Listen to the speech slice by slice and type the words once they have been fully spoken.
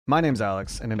My name's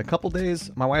Alex, and in a couple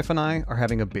days, my wife and I are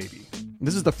having a baby.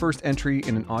 This is the first entry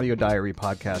in an audio diary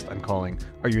podcast I'm calling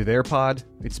Are You There, Pod?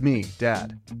 It's me,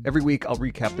 Dad. Every week, I'll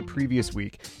recap the previous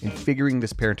week in figuring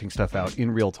this parenting stuff out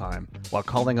in real time while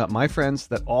calling up my friends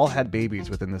that all had babies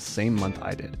within the same month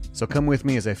I did. So come with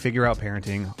me as I figure out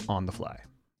parenting on the fly.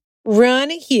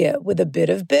 Ronnie here with a bit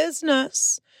of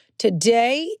business.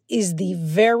 Today is the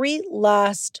very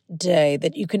last day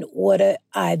that you can order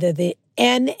either the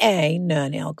NA,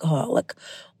 non-alcoholic,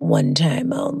 one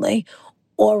time only,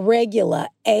 or regular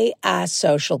AR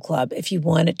Social Club if you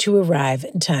want it to arrive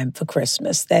in time for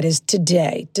Christmas. That is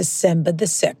today, December the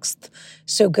 6th.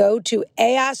 So go to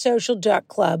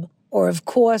arsocial.club or, of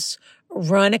course,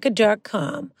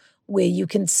 Ronica.com, where you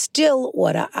can still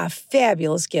order our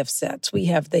fabulous gift sets. We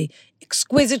have the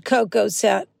exquisite cocoa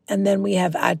set, and then we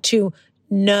have our two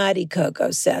naughty cocoa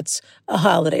sets, a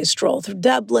holiday stroll through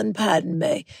Dublin, pardon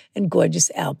me, and gorgeous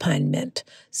alpine mint.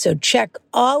 So check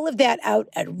all of that out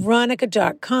at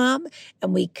Ronica.com,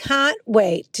 and we can't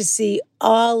wait to see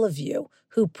all of you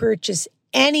who purchase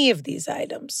any of these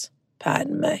items,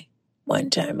 pardon me, one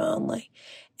time only,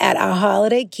 at our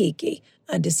holiday Kiki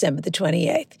on December the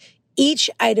 28th. Each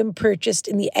item purchased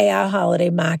in the AR Holiday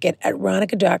Market at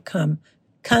Ronica.com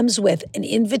comes with an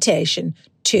invitation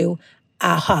to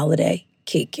our holiday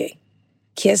Kiki.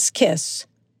 Kiss, kiss,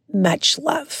 much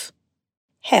love.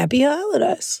 Happy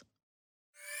holidays.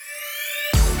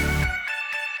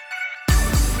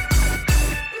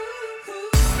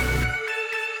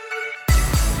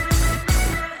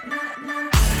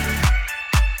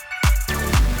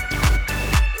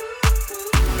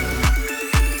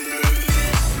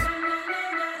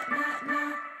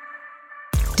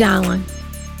 Darling.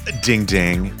 Ding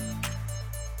ding.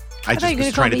 I just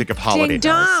was trying to think of holiday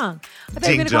ding bells. dong. I thought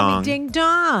you were going to call me ding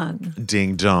dong.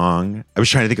 Ding dong. I was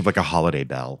trying to think of like a holiday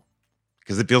bell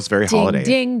because it feels very Ding, holiday.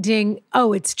 ding, ding.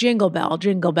 Oh, it's Jingle Bell,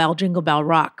 Jingle Bell, Jingle Bell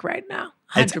Rock right now.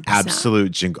 100%. It's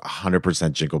absolute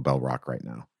 100% Jingle Bell Rock right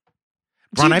now.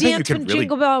 Do Ron, you I think dance you when could really.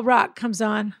 Jingle Bell Rock comes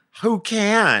on? Who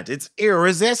can't? It's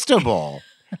irresistible.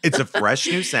 It's a fresh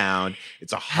new sound.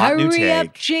 It's a hot new Hurry up,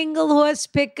 take. Jingle Horse,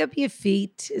 pick up your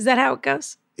feet. Is that how it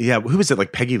goes? Yeah, who is it?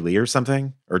 Like Peggy Lee or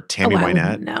something? Or Tammy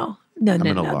Wynette? No.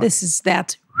 gonna look.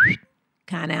 That's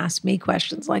can't ask me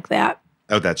questions like that.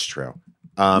 Oh, that's true.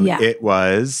 Yeah. It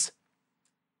was,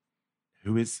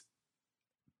 who is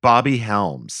Bobby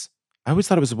Helms? I always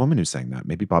thought it was a woman who sang that.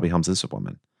 Maybe Bobby Helms is a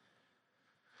woman.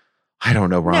 I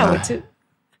don't know, Ron. No,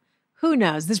 who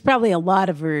knows? There's probably a lot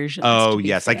of versions. Oh,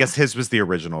 yes. I guess his was the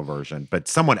original version, but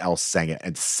someone else sang it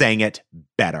and sang it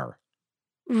better.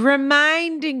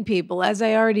 Reminding people, as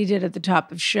I already did at the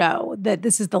top of show, that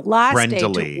this is the last day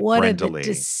to order the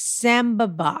December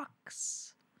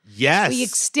box. Yes. We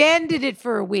extended it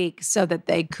for a week so that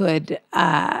they could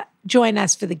join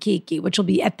us for the Kiki, which will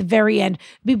be at the very end,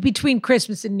 between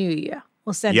Christmas and New Year.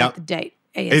 We'll send out the date.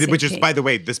 Which is, by the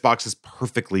way, this box is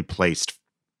perfectly placed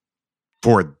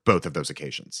for both of those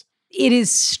occasions. It is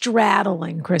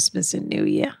straddling Christmas and New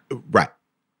Year. Right.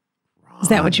 Is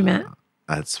that what you meant?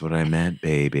 That's what I meant,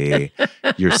 baby.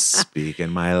 You're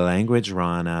speaking my language,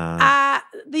 Rana.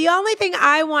 The only thing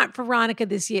I want for Ronica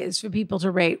this year is for people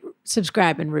to rate,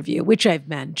 subscribe, and review, which I've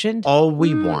mentioned. All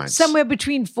we want. Somewhere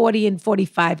between 40 and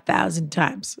 45,000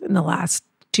 times in the last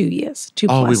 2 years.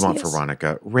 All we want for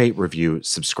Ronica, rate, review,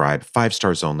 subscribe, 5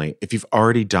 stars only. If you've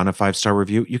already done a 5-star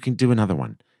review, you can do another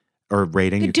one. Or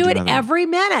rating. You do it every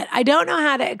minute. I don't know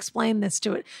how to explain this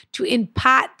to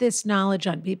impart this knowledge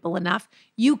on people enough.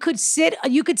 You could say,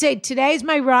 today's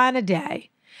my Rana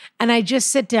day. And I just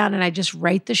sit down and I just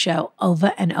rate the show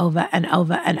over and over and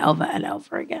over and over and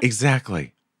over again.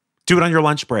 Exactly. Do it on your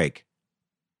lunch break.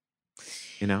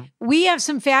 You know? We have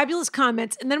some fabulous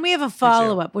comments, and then we have a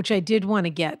follow-up, which I did want to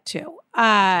get to.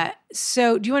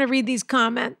 So do you want to read these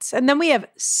comments? And then we have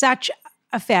such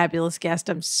a fabulous guest.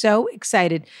 I'm so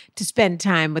excited to spend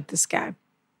time with this guy.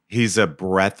 He's a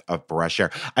breath of fresh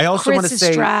air. I also want to say, Chris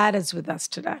Estrada is with us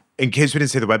today. In case we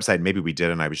didn't say the website, maybe we did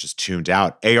and I was just tuned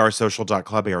out.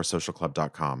 arsocial.club,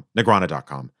 arsocialclub.com,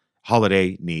 negrana.com.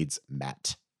 Holiday needs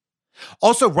met.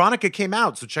 Also, Ronica came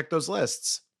out, so check those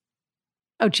lists.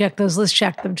 Oh, check those lists.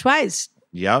 Check them twice.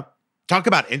 Yep. Talk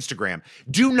about Instagram.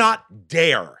 Do not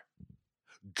dare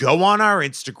go on our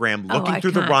Instagram looking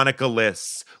through the Ronica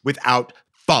lists without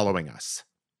following us.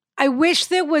 I wish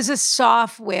there was a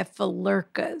software for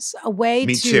lurkers, a way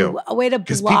to block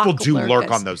because people do lurkers.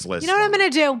 lurk on those lists. You know what I'm going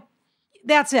to do?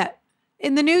 That's it.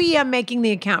 In the new year, I'm making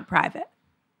the account private.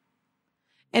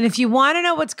 And if you want to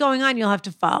know what's going on, you'll have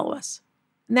to follow us.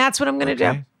 And that's what I'm going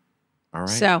to do. All right.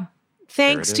 So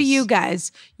thanks to you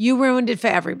guys. You ruined it for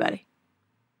everybody.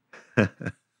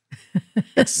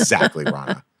 Exactly,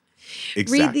 Rana.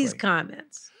 Exactly. Read these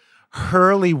comments.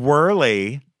 Hurley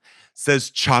Whirly says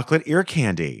chocolate ear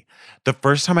candy. The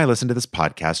first time I listened to this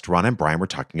podcast, Rana and Brian were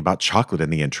talking about chocolate in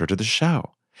the intro to the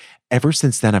show. Ever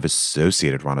since then, I've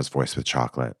associated Rana's voice with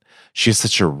chocolate. She has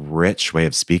such a rich way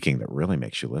of speaking that really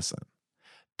makes you listen.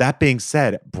 That being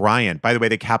said, Brian, by the way,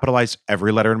 they capitalized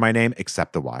every letter in my name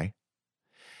except the Y,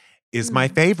 is my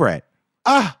favorite.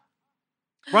 Rana,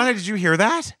 did you hear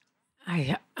that?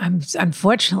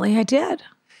 Unfortunately, I did.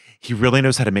 He really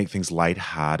knows how to make things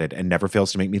lighthearted and never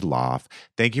fails to make me laugh.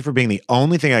 Thank you for being the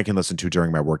only thing I can listen to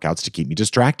during my workouts to keep me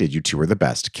distracted. You two are the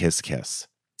best. Kiss, kiss.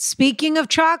 Speaking of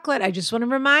chocolate, I just want to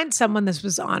remind someone this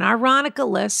was on our Ronica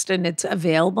list, and it's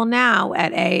available now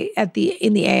in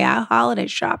the AI holiday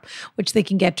shop, which they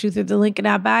can get to through the link in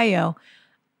our bio.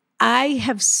 I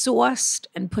have sourced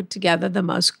and put together the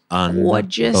most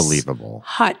gorgeous, unbelievable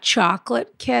hot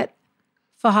chocolate kit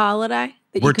for holiday.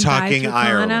 We're talking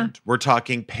Ireland. We're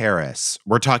talking Paris.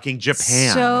 We're talking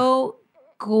Japan. So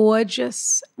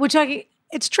gorgeous.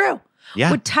 It's true.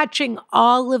 Yeah. We're touching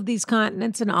all of these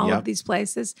continents and all of these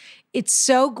places. It's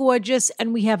so gorgeous.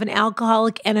 And we have an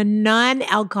alcoholic and a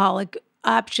non-alcoholic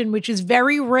option, which is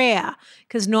very rare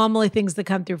because normally things that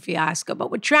come through Fiasco.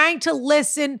 But we're trying to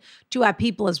listen to our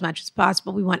people as much as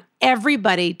possible. We want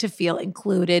everybody to feel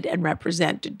included and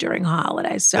represented during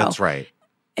holidays. So that's right.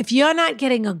 If you're not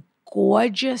getting a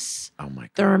gorgeous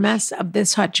thermos of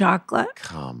this hot chocolate,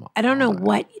 come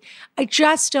on. I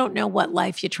just don't know what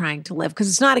life you're trying to live because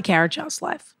it's not a carriage house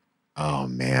life. Oh,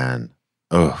 man.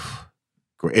 Ugh.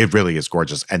 It really is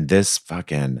gorgeous. And this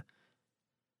fucking...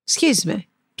 Excuse me.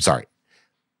 Sorry.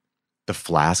 The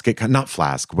flask, not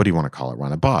flask, what do you want to call it,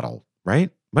 Ron? A bottle, right?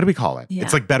 What do we call it? Yeah.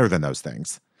 It's like better than those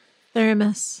things.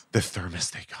 Thermos. The thermos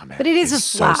they come in. But it is a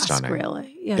flask, so stunning.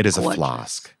 Really. Yeah, it is gorgeous. A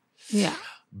flask. Yeah.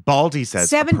 Baldy says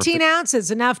 17 ounces,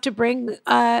 enough to bring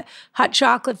hot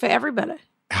chocolate for everybody.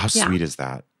 How sweet is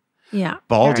that? Yeah.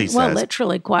 Baldy says. Well,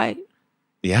 literally quite.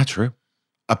 Yeah, true.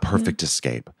 A perfect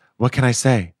escape. What can I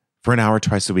say? For an hour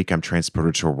twice a week, I'm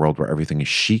transported to a world where everything is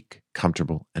chic,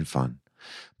 comfortable, and fun.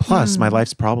 Plus, my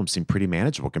life's problems seem pretty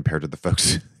manageable compared to the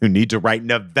folks who need to write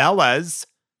novellas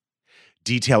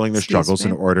detailing their struggles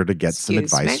in order to get some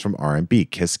advice from R&B.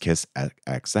 Kiss, kiss,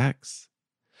 XX.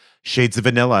 Shades of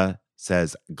Vanilla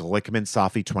says Glickman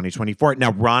Safi 2024.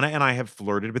 Now, Rana and I have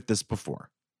flirted with this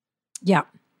before. Yeah.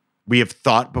 We have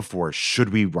thought before, should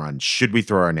we run? Should we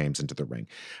throw our names into the ring?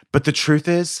 But the truth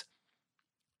is,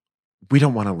 we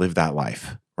don't want to live that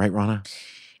life. Right, Rana?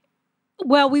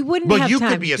 Well, we wouldn't have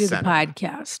time to do the senator.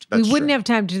 podcast. That's we wouldn't true. have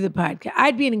time to do the podcast.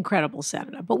 I'd be an incredible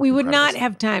senator, but we would not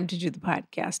have time to do the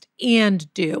podcast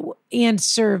and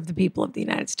serve the people of the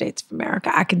United States of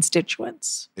America, our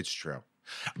constituents. It's true.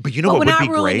 But you know what would be great? We're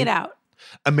not ruling it out.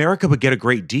 America would get a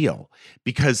great deal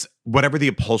because whatever the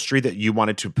upholstery that you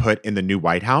wanted to put in the new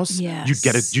White House, you'd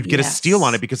get a steal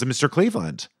on it because of Mr.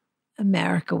 Cleveland.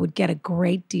 America would get a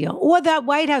great deal. Or that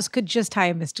White House could just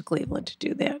hire Mr. Cleveland to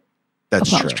do that.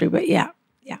 That's upholstery, true. But yeah.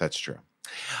 That's true.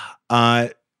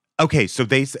 Okay, so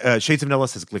they Shades of Vanilla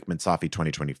says Glickman Safi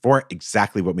 2024,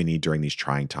 exactly what we need during these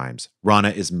trying times. Rana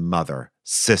is mother,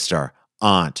 sister,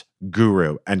 aunt,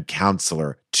 guru, and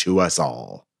counselor to us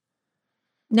all.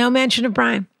 No mention of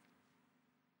Brian.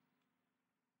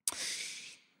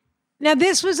 Now,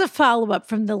 this was a follow-up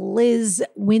from the Liz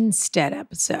Winstead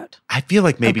episode. I feel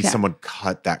like maybe someone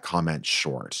cut that comment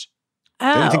short.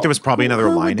 Oh, Don't you think there was probably another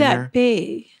line in there? Who would that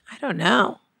be? I don't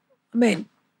know. I mean,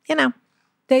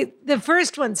 the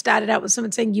first one started out with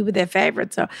someone saying you were their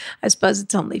favorite, so I suppose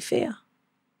it's only fair.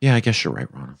 Yeah, I guess you're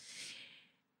right, Rana.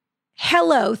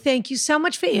 Hello, thank you so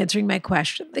much for answering my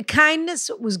question. The kindness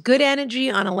was good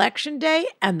energy on election day,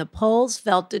 and the polls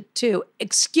felt it too.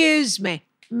 Excuse me,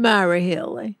 Murray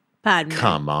Healy. Pardon me.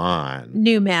 Come on.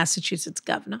 New Massachusetts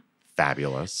governor.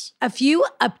 Fabulous. A few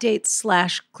updates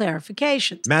 /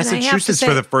 clarifications. Massachusetts,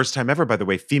 for the first time ever, by the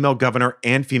way, female governor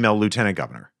and female lieutenant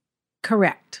governor.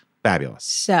 Correct. Fabulous.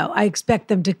 So I expect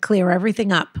them to clear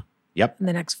everything up. Yep. In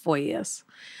the next 4 years.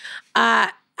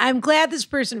 I'm glad this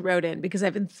person wrote in because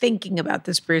I've been thinking about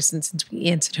this person since we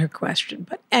answered her question.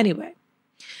 But anyway,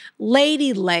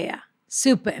 Lady Leia,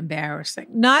 super embarrassing.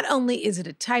 Not only is it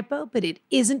a typo, but it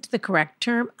isn't the correct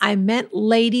term. I meant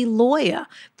Lady Lawyer,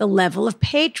 the level of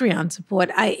Patreon support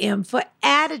I am for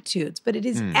attitudes, but it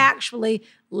is actually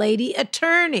Lady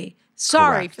Attorney.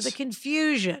 Sorry for the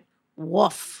confusion.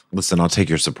 Woof. Listen, I'll take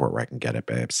your support where I can get it,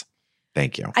 babes.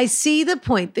 Thank you. I see the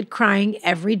point that crying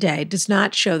every day does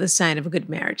not show the sign of a good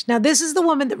marriage. Now, this is the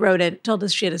woman that wrote it, told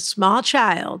us she had a small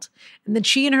child and that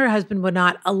she and her husband were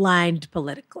not aligned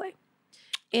politically.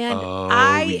 And Oh,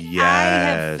 I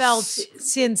have felt yes.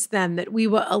 since then that we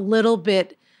were a little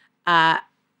bit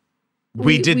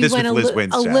We did this with went Liz a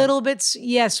Winstead. little bit,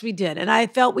 yes, we did. And I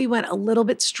felt we went a little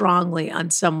bit strongly on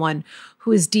someone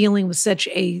who is dealing with such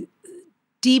a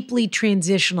deeply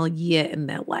transitional year in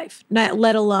their life, not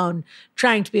let alone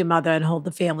trying to be a mother and hold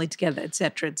the family together, et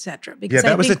cetera, et cetera. Yeah,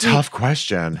 that was a tough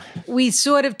question. We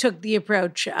sort of took the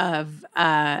approach of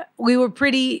we were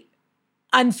pretty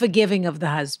unforgiving of the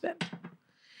husband.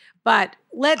 But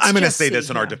I'm going to say this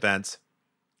in our defense.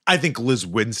 I think Liz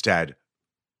Winstead,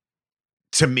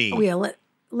 to me,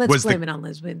 let's blame it on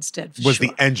Liz Winstead. Was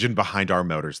the engine behind our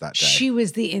motors that day. She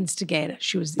was the instigator.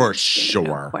 She was the For instigator,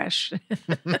 sure. no question.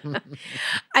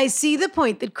 I see the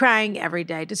point that crying every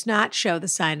day does not show the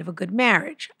sign of a good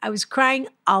marriage. I was crying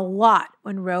a lot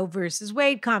when Roe versus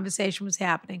Wade conversation was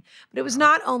happening, but it was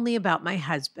not only about my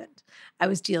husband. I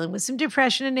was dealing with some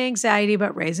depression and anxiety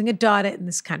about raising a daughter in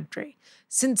this country.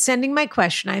 Since sending my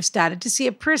question, I've started to see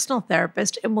a personal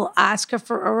therapist and will ask her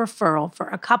for a referral for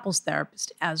a couples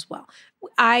therapist as well.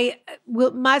 I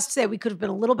must say we could have been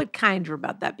a little bit kinder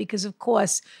about that because, of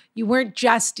course, you weren't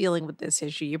just dealing with this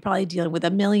issue. You're probably dealing with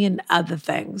a million other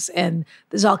things, and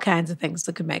there's all kinds of things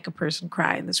that could make a person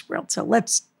cry in this world. So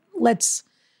let's That's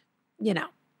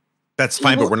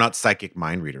fine, but we're not psychic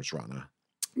mind readers, Rana.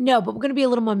 No, but we're going to be a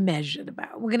little more measured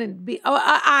about it. We're going to be,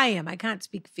 I am. I can't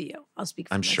speak for you. I'll speak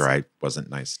for myself. Sure I wasn't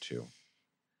nice too.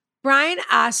 Brian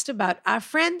asked about our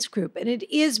friends group, and it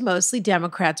is mostly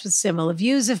Democrats with similar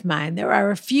views of mine. There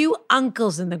are a few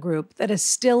uncles in the group that are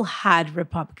still hard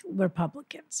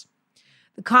Republicans.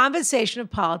 The conversation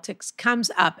of politics comes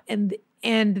up, and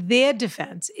their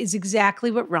defense is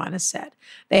exactly what Rana said.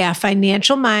 They are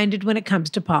financial minded when it comes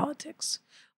to politics.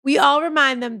 We all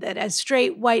remind them that as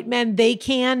straight white men, they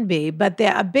can be, but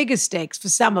there are bigger stakes for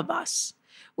some of us.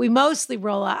 We mostly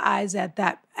roll our eyes at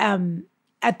them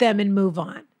and move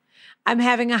on. I'm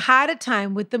having a harder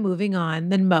time with the moving on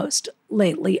than most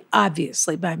lately,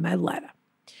 obviously, by my letter.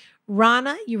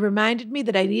 Rana, you reminded me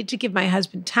that I need to give my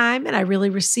husband time, and I really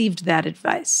received that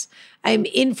advice. I am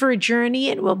in for a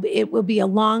journey, and it will be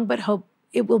long, but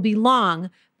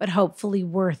hopefully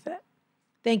worth it.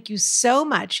 Thank you so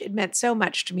much. It meant so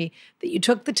much to me that you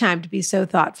took the time to be so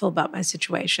thoughtful about my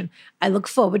situation. I look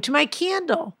forward to my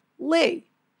candle, Lee.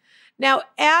 Now,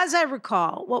 as I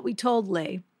recall, what we told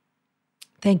Lee,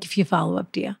 thank you for your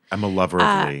follow-up, dear. I'm a lover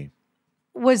of Lee.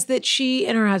 Was that she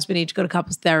and her husband need to go to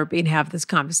couples therapy and have this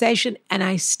conversation. And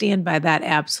I stand by that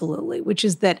absolutely, which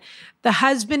is that the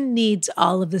husband needs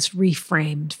all of this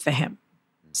reframed for him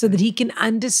so that he can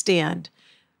understand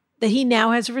that he now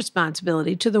has a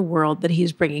responsibility to the world that he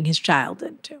is bringing his child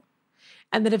into.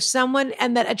 And that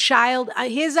a child,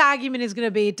 his argument is going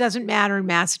to be, it doesn't matter in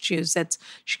Massachusetts.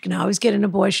 She can always get an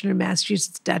abortion in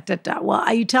Massachusetts, . Well,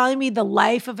 are you telling me the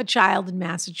life of a child in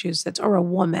Massachusetts or a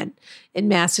woman in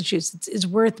Massachusetts is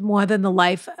worth more than the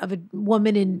life of a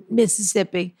woman in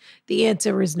Mississippi? The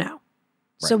answer is no. Right.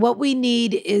 So what we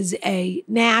need is a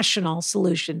national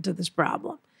solution to this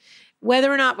problem.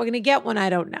 Whether or not we're going to get one, I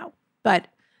don't know. But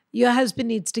your husband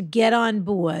needs to get on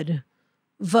board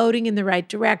voting in the right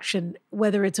direction,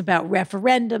 whether it's about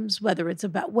referendums, whether it's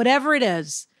about whatever it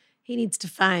is, he needs to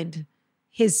find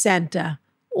his center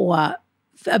or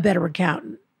a better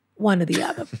accountant, one or the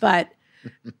other. But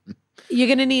you're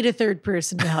going to need a third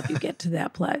person to help you get to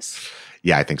that place.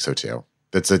 Yeah, I think so too.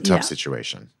 That's a tough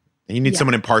situation. And you need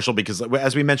someone impartial because,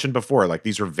 as we mentioned before, like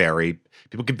these are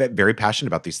people can get very passionate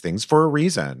about these things for a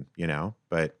reason,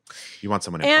 but you want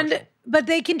someone impartial. But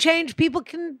they can change. People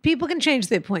can change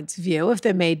their points of view if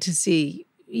they're made to see,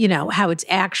 how it's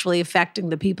actually affecting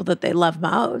the people that they love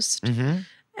most. Mm-hmm.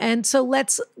 And so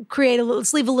let's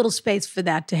leave a little space for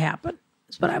that to happen.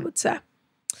 Is what I would say.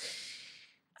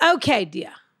 Okay,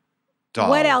 dear.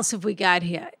 What else have we got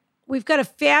here? We've got a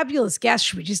fabulous guest.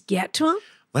 Should we just get to him?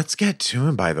 Let's get to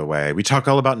him, by the way. We talk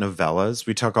all about novellas.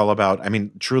 We talk all about,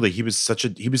 truly, he was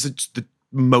the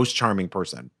most charming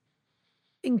person.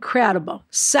 Incredible.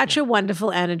 Such a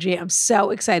wonderful energy. I'm so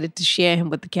excited to share him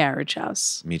with the Carriage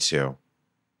House. Me too.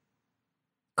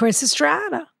 Chris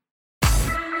Estrada.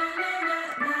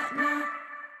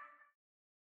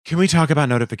 Can we talk about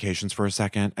notifications for a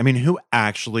second? Who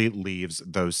actually leaves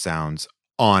those sounds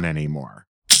on anymore?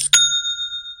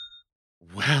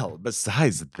 Well,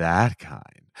 besides that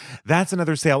kind, that's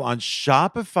another sale on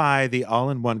Shopify, the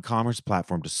all-in-one commerce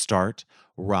platform to start,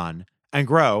 run, and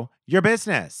grow your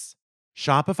business.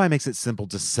 Shopify makes it simple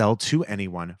to sell to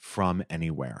anyone from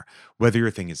anywhere. Whether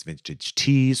your thing is vintage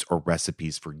teas or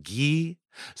recipes for ghee,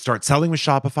 start selling with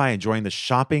Shopify and join the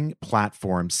shopping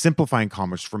platform simplifying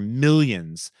commerce for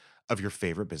millions of your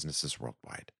favorite businesses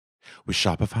worldwide. With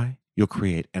Shopify, you'll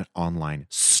create an online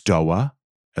stoa,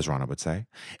 as Rana would say.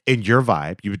 In your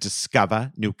vibe, you would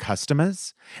discover new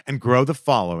customers and grow the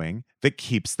following that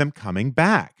keeps them coming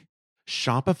back.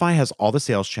 Shopify has all the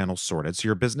sales channels sorted so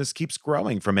your business keeps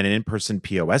growing, from an in-person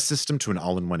POS system to an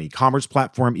all-in-one e-commerce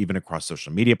platform, even across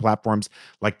social media platforms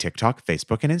like TikTok,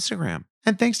 Facebook, and Instagram.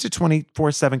 And thanks to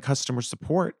 24/7 customer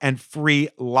support and free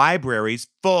libraries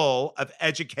full of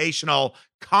educational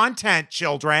content,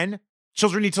 children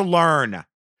need to learn.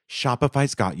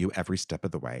 Shopify's got you every step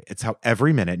of the way. It's how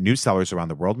every minute new sellers around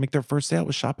the world make their first sale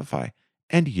with Shopify.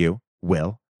 And you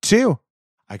will too.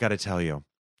 I got to tell you,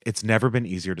 it's never been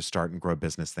easier to start and grow a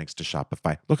business thanks to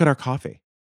Shopify. Look at our coffee.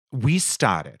 We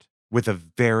started with a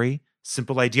very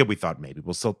simple idea. We thought maybe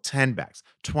we'll sell 10 bags,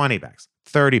 20 bags,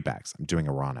 30 bags. I'm doing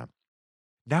a Rana.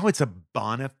 Now it's a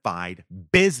bona fide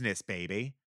business,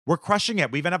 baby. We're crushing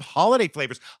it. We even have holiday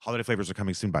flavors. Holiday flavors are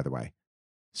coming soon, by the way.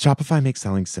 Shopify makes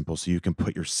selling simple so you can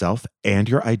put yourself and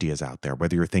your ideas out there.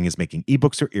 Whether your thing is making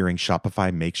ebooks or earrings,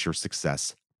 Shopify makes your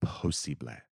success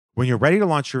possible. When you're ready to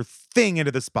launch your thing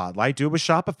into the spotlight, do it with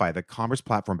Shopify, the commerce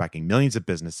platform backing millions of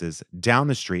businesses down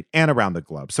the street and around the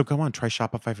globe. So go on, try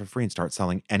Shopify for free and start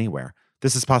selling anywhere.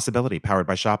 This is Possibility, powered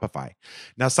by Shopify.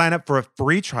 Now sign up for a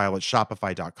free trial at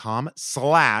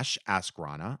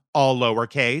shopify.com/AskRana, all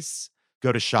lowercase.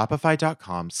 Go to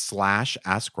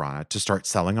shopify.com/AskRana to start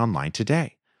selling online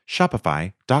today.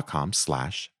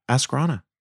 Shopify.com/AskRana.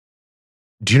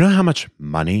 Do you know how much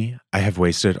money I have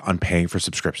wasted on paying for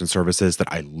subscription services that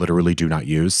I literally do not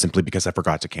use simply because I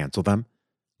forgot to cancel them?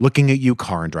 Looking at you,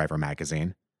 Car and Driver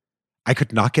magazine. I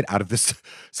could not get out of this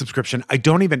subscription.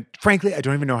 Frankly, I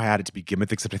don't even know how I had it to begin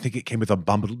with, except I think it came with a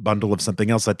bundle of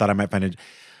something else. I thought I might find it.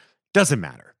 Doesn't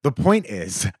matter. The point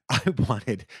is, I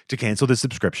wanted to cancel the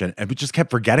subscription and we just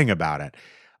kept forgetting about it.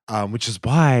 Which is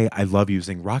why I love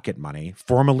using Rocket Money,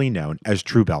 formerly known as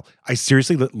Truebill. I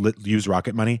seriously use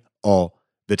Rocket Money all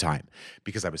the time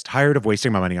because I was tired of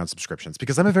wasting my money on subscriptions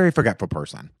because I'm a very forgetful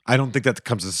person. I don't think that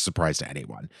comes as a surprise to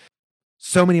anyone.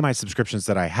 So many of my subscriptions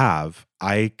that I have,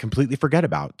 I completely forget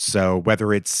about. So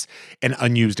whether it's an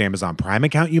unused Amazon Prime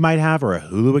account you might have or a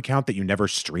Hulu account that you never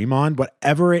stream on,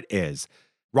 whatever it is,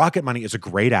 Rocket Money is a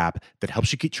great app that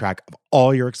helps you keep track of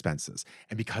all your expenses.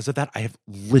 And because of that, I have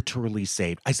literally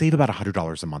I save about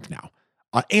 $100 a month now.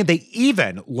 And they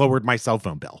even lowered my cell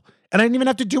phone bill. And I didn't even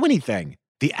have to do anything.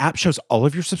 The app shows all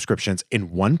of your subscriptions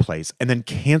in one place and then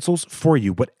cancels for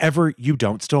you whatever you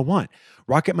don't still want.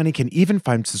 Rocket Money can even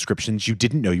find subscriptions you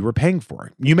didn't know you were paying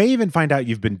for. You may even find out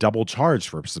you've been double charged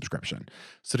for a subscription.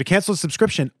 So to cancel a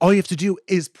subscription, all you have to do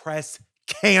is press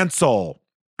cancel.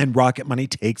 And Rocket Money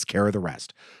takes care of the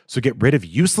rest. So get rid of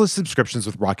useless subscriptions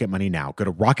with Rocket Money now. Go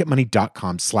to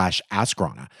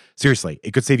rocketmoney.com/AskRana. Seriously,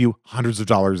 it could save you hundreds of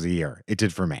dollars a year. It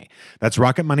did for me. That's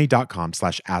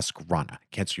rocketmoney.com/AskRana.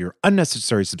 Cancel your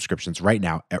unnecessary subscriptions right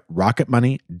now at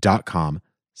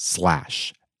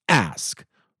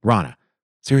rocketmoney.com/AskRana.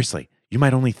 Seriously, you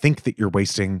might only think that you're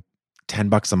wasting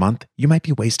 $10 a month. You might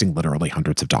be wasting literally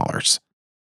hundreds of dollars.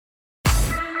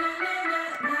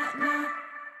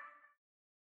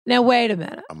 Now, wait a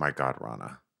minute. Oh my God,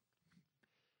 Rana.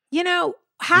 You know,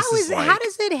 how does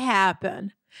it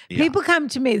happen? Yeah. People come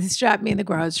to me, they stop me in the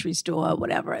grocery store or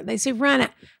whatever, and they say, Rana,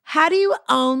 how do you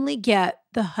only get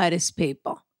the hottest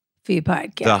people for your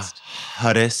podcast? The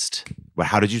hottest. Well,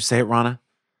 how did you say it, Rana?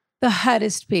 The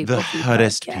hottest people. The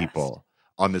hottest people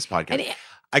on this podcast.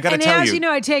 I got to tell you. And as you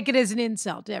know, I take it as an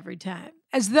insult every time.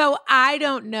 As though I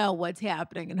don't know what's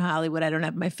happening in Hollywood. I don't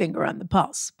have my finger on the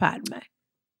pulse. Pardon me.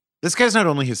 This guy's not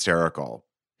only hysterical,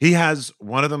 he has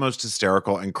one of the most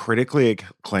hysterical and critically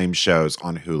acclaimed shows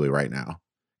on Hulu right now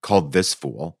called This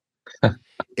Fool.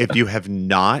 If you have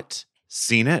not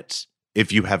seen it, I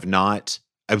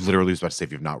literally was about to say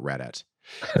if you've not read it.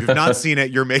 If you've not seen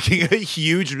it, you're making a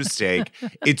huge mistake.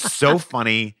 It's so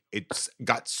funny. It's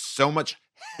got so much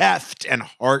heft and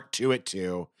heart to it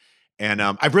too. And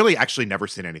I've really actually never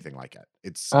seen anything like it.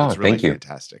 It's really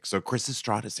fantastic. So Chris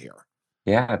Estrada's here.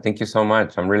 Yeah, thank you so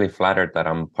much. I'm really flattered that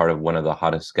I'm part of one of the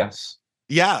hottest guests.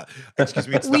 Yeah, excuse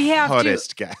me, it's the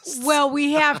hottest guest. Well,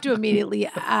 we have to immediately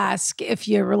ask if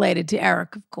you're related to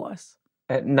Eric, of course.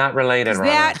 Not related,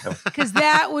 because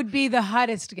that would be the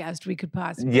hottest guest we could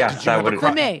possibly. Yes, that would.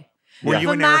 For me. Were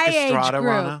you an Eric Estrada,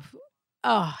 Rana?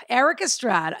 Oh, Eric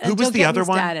Estrada. Who was the other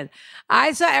one?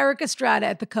 I saw Eric Estrada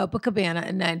at the Copacabana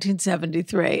in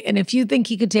 1973. And if you think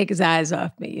he could take his eyes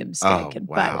off me, you're mistaken.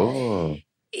 Oh, wow. Oh.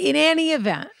 In any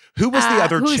event. Who was the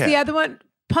other chick? Who's the other one?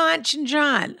 Ponch and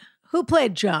John. Who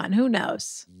played John? Who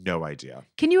knows? No idea.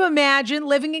 Can you imagine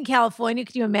living in California?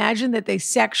 Can you imagine that they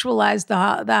sexualized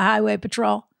the highway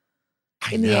patrol?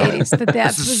 in the 80s. That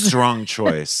That's a was strong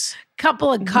choice.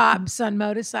 couple of cops on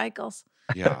motorcycles.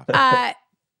 Yeah.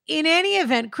 In any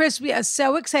event, Chris, we are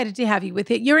so excited to have you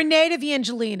with it. You're a native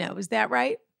Angelino, is that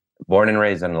right? Born and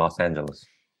raised in Los Angeles.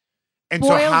 And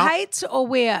Boyle Heights or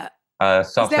where? South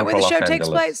Is that Central where the show Los takes Angeles.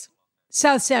 place?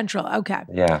 South Central. Okay.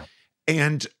 Yeah.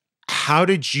 And how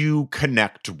did you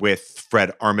connect with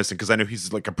Fred Armisen? Because I know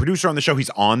he's like a producer on the show. He's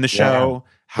on the show.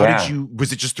 How did you,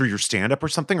 was it just through your stand-up or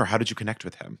something? Or how did you connect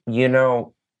with him? You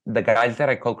know, the guys that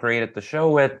I co-created the show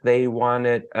with, they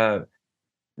wanted,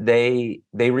 they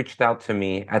reached out to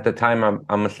me. At the time,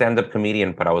 I'm a stand-up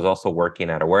comedian, but I was also working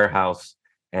at a warehouse.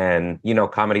 And, you know,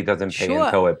 comedy doesn't pay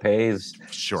until it pays.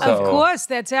 Sure. Of course,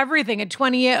 that's everything. A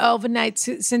 20-year overnight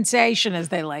sensation, as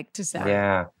they like to say.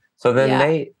 Yeah. So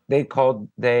then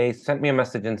they sent me a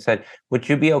message and said, would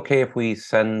you be okay if we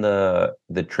send the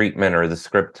treatment or the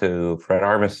script to Fred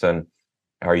Armisen?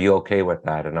 Are you okay with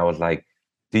that? And I was like,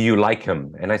 do you like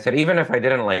him? And I said, even if I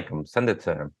didn't like him, send it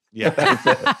to him. Yeah.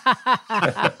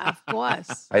 Of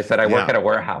course. I said, I work at a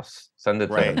warehouse. Send it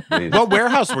to him, please. What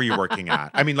warehouse were you working at?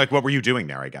 I mean, like, what were you doing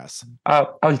there, I guess? I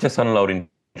was just unloading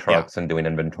trucks and doing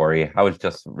inventory. I was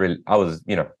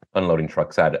unloading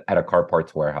trucks at a car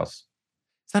parts warehouse.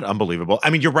 Is that unbelievable? I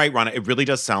mean, you're right, Ron. It really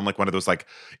does sound like one of those like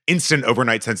instant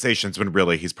overnight sensations when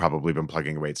really he's probably been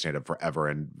plugging away at stand-up forever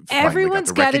and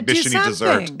everyone's got to do something. He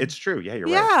deserved. It's true. Yeah, you're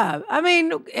right. Yeah. I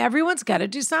mean, everyone's got to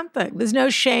do something. There's no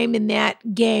shame in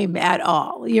that game at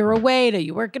all. You're a waiter,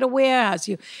 you work at a warehouse,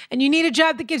 and you need a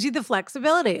job that gives you the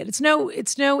flexibility. It's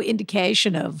no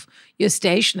indication of your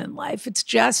station in life. It's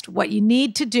just what you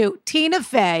need to do. Tina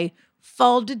Fey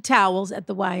folded towels at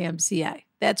the YMCA.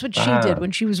 That's what she did when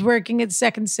she was working at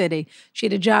Second City. She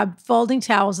had a job folding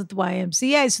towels at the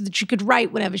YMCA so that she could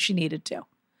write whenever she needed to.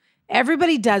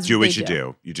 Everybody does what you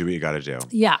do. You do what you got to do.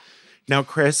 Yeah. Now,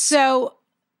 Chris, so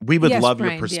we would love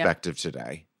your perspective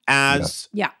today as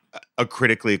a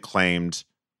critically acclaimed.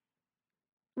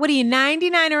 What are you,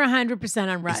 99 or 100%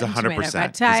 on Rotten Tomatoes?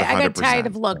 I got tired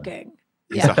of looking.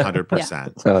 He's 100%.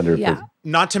 100%. Yeah.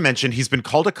 Not to mention, he's been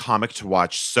called a comic to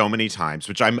watch so many times,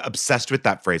 which I'm obsessed with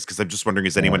that phrase because I'm just wondering,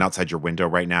 is anyone outside your window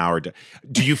right now? Or do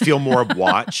you feel more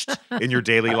watched in your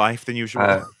daily life than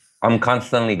usual? I'm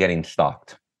constantly getting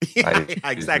stalked.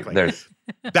 Exactly.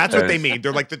 That's what they mean.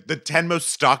 They're like the 10 most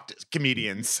stalked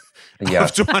comedians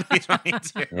of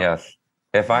 2022. Yes.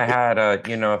 If I had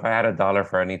a dollar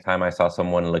for any time I saw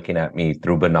someone looking at me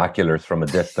through binoculars from a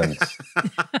distance,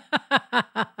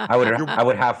 I would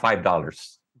have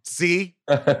 $5. See?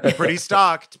 Pretty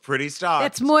stalked.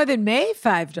 That's more than me,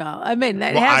 $5. I mean,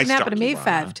 that hasn't happened to me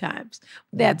 5 times.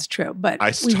 That's true. But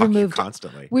we removed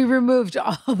constantly. We removed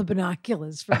all the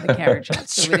binoculars from the carriage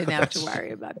house, so we didn't have to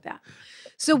worry about that.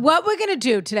 So what we're going to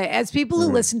do today, as people who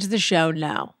listen to the show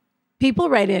know, people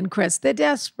write in, Chris, they're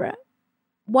desperate.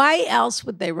 Why else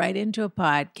would they write into a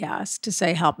podcast to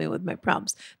say, help me with my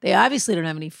problems? They obviously don't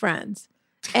have any friends.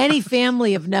 Any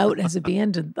family of note has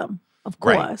abandoned them, of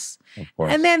course. Right. Of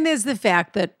course. And then there's the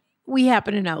fact that we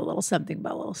happen to know a little something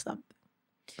about a little something.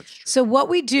 That's true. So what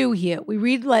we do here, we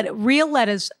read real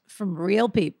letters from real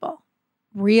people.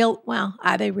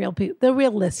 Are they real people? They're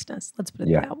real listeners. Let's put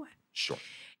it that way. Sure.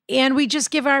 And we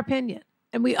just give our opinion.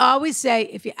 And we always say,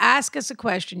 if you ask us a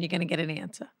question, you're going to get an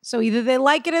answer. So either they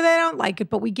like it or they don't like it,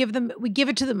 but we give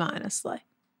it to them honestly.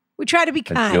 We try to be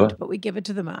kind, but we give it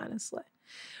to them honestly.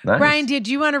 Nice. Brian, do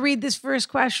you want to read this first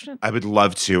question? I would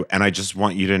love to. And I just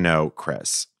want you to know,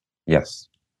 Chris. Yes.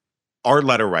 Our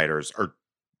letter writers are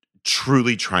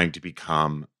truly trying to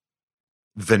become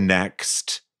the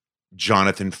next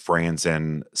Jonathan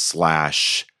Franzen /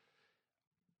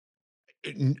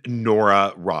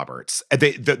 Nora Roberts.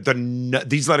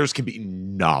 These letters can be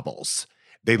novels.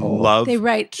 They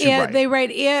write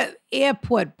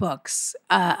airport books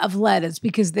of letters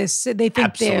because they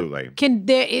think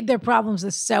their problems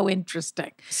are so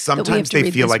interesting. Sometimes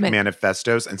they feel like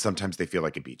manifestos, and sometimes they feel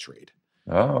like a beach read.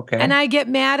 Oh, okay. And I get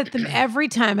mad at them every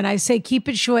time, and I say, keep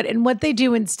it short. And what they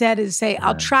do instead is say,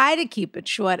 I'll try to keep it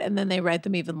short, and then they write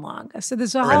them even longer. So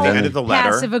there's a whole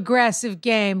passive-aggressive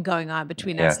game going on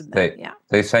between us and them.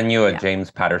 They send you a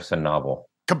James Patterson novel.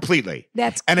 Completely.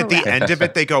 That's and correct. At the end of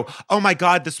it, they go, oh my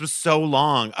God, this was so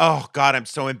long. Oh God, I'm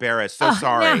so embarrassed. So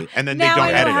sorry. And then they don't edit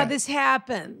it. Now I know how this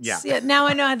happens. Yeah. Now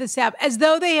I know how this happens. As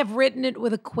though they have written it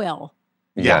with a quill.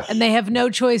 Yes. And they have no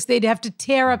choice. They'd have to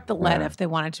tear up the letter if they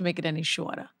wanted to make it any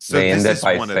shorter. So they ended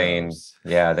by saying,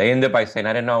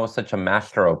 I didn't know I was such a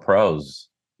master of prose.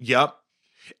 Yep.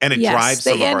 And it drives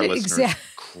some of our listeners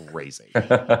crazy.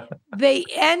 They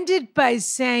ended by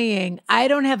saying, I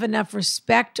don't have enough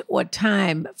respect or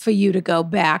time for you to go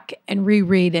back and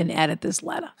reread and edit this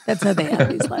letter. That's how they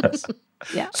end these letters.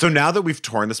 Yeah. So now that we've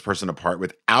torn this person apart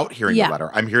without hearing the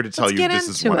letter, I'm here to tell Let's you get this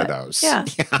is into one it. of those.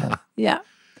 Yeah.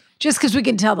 Just because we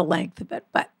can tell the length of it,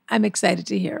 but I'm excited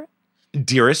to hear it.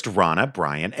 Dearest Rana,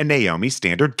 Brian, and Naomi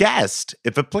standard guest,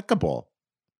 if applicable.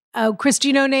 Oh, Chris, do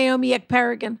you know Naomi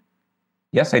Ekperigin?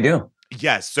 Yes, I do.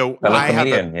 Yes, so Fellow I have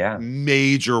comedian, a yeah.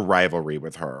 major rivalry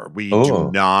with her. We Ooh.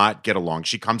 do not get along.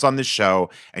 She comes on this show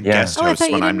and guest Oh, I hosts thought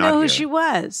you when I'm didn't not know here. who she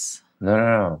was.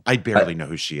 No. I barely know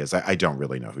who she is. I don't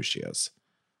really know who she is.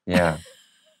 Yeah.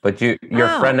 But you're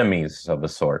frenemies of the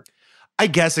sort. I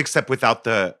guess, except without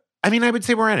the. I mean, I would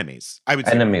say we're enemies. I would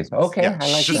say Enemies. we're Okay, I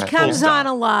like She that. comes on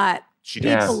a lot. She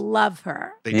People does. love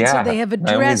her. They And do. so they have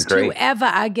Naomi's addressed great. whoever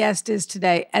our guest is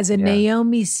today as a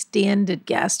Naomi standard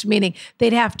guest, meaning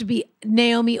they'd have to be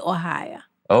Naomi or higher.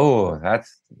 Oh,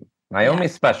 that's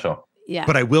Naomi's special. Yeah.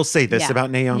 But I will say this about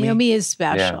Naomi. Naomi is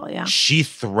special, yeah. She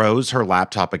throws her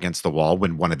laptop against the wall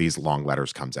when one of these long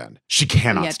letters comes in. She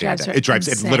cannot it stand drives it. her It drives.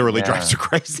 insane. It literally Yeah. drives her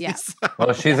crazy. Yeah.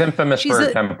 Well, she's infamous She's for her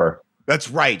a- temper. That's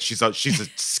right. She's a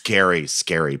scary,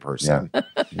 scary person.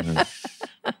 Mhm.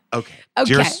 Okay. Okay.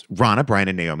 Dearest Rana, Brian,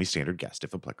 and Naomi, standard guest,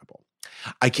 if applicable.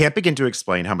 I can't begin to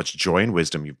explain how much joy and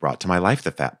wisdom you've brought to my life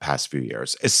the past few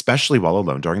years, especially while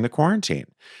alone during the quarantine.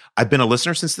 I've been a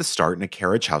listener since the start and a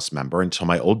Carriage House member until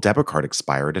my old debit card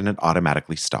expired and it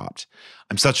automatically stopped.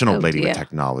 I'm such an old lady dear. with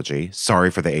technology.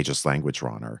 Sorry for the ageist language,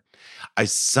 Ronner. I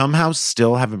somehow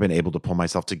still haven't been able to pull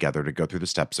myself together to go through the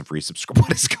steps of resubscribing.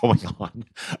 What is going on?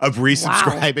 Of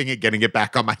resubscribing and getting it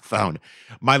back on my phone.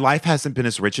 My life hasn't been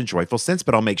as rich and joyful since,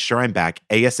 but I'll make sure I'm back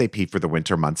ASAP for the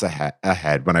winter months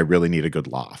ahead when I really need a good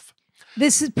laugh.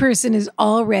 Person is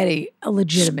already a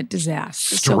legitimate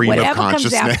disaster. So Stream of whatever comes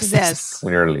after consciousness. this,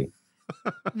 Clearly.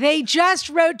 they just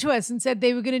wrote to us and said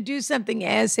they were going to do something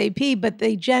ASAP, but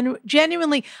they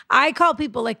genuinely, I call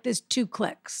people like this 2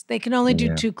 clicks. They can only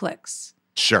do 2 clicks.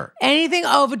 Sure. Anything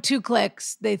over 2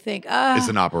 clicks, they think, It's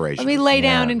an operation. let me lay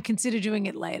down Yeah. and consider doing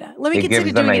it later. Let me It consider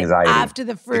gives them doing anxiety. it after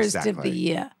the first of Exactly. the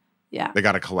year. Yeah. They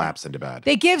got to collapse into bed.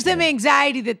 It gives them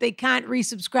anxiety that they can't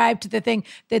resubscribe to the thing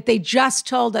that they just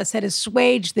told us had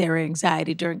assuaged their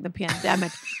anxiety during the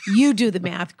pandemic. You do the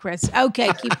math, Chris.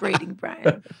 Okay, keep reading,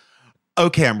 Brian.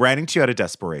 Okay, I'm writing to you out of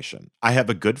desperation. I have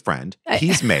a good friend.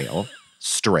 He's male,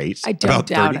 straight. I don't about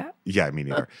doubt 30 it. Yeah, me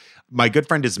neither. My good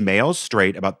friend is male,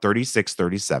 straight, about 36,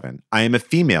 37. I am a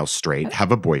female, straight,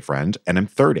 have a boyfriend, and I'm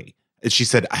 30. She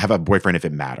said, I have a boyfriend if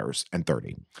it matters, and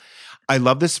 30. I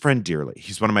love this friend dearly.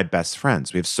 He's one of my best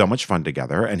friends. We have so much fun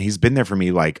together, and he's been there for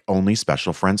me like only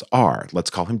special friends are. Let's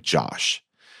call him Josh.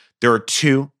 There are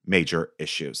 2 major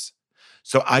issues.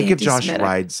 So I give Josh Anti-Semitic.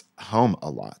 rides home a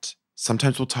lot.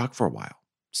 Sometimes we'll talk for a while.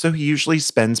 So he usually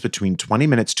spends between 20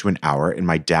 minutes to an hour in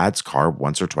my dad's car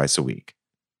once or twice a week.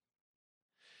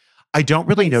 I don't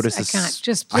really notice I this. can't.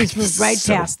 Just please move right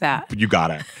past that. You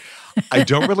got it. I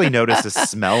don't really notice a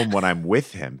smell when I'm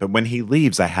with him, but when he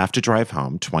leaves, I have to drive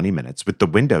home 20 minutes with the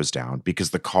windows down because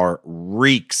the car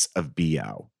reeks of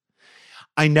BO.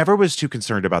 I never was too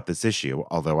concerned about this issue,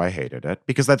 although I hated it,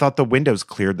 because I thought the windows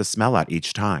cleared the smell out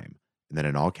each time. And then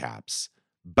in all caps,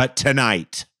 but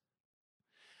tonight,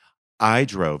 I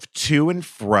drove to and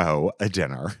fro a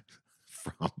dinner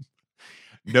from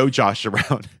no Josh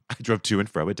around. I drove to and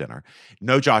fro a dinner.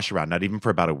 No Josh around, not even for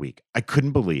about a week. I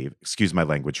couldn't believe, excuse my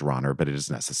language, Ronner, but it is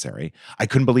necessary. I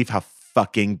couldn't believe how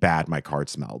fucking bad my car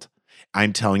smelled.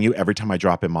 I'm telling you, every time I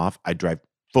drop him off, I drive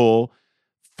full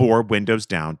 4 windows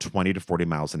down, 20 to 40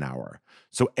 miles an hour.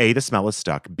 So A, the smell is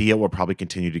stuck. B, it will probably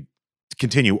continue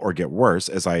or get worse,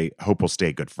 as I hope we'll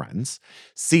stay good friends.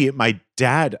 C, my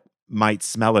dad might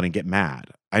smell it and get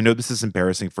mad. I know this is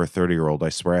embarrassing for a 30-year-old. I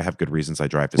swear I have good reasons I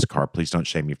drive this car. Please don't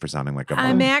shame me for sounding like a bum.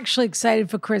 I'm actually excited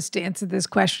for Chris to answer this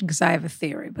question because I have a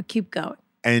theory, but keep going.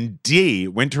 And D,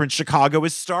 winter in Chicago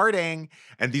is starting,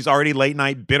 and these already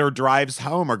late-night bitter drives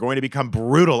home are going to become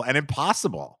brutal and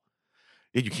impossible.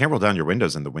 You can't roll down your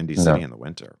windows in the windy city in the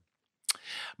winter.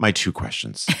 My 2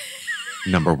 questions.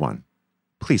 Number 1,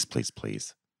 please, please,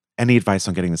 please. Any advice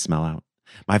on getting the smell out?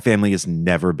 My family has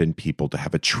never been people to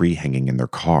have a tree hanging in their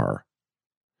car.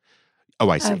 Oh,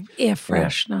 I see. Air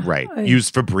freshener. Right.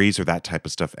 Use Febreze or that type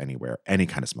of stuff anywhere. Any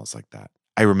kind of smells like that.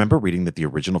 I remember reading that the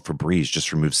original Febreze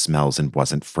just removed smells and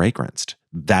wasn't fragranced.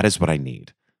 That is what I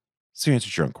need. So you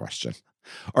answered your own question.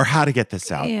 Or how to get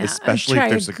this out, especially if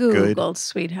there's a Google,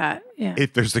 sweetheart. Yeah.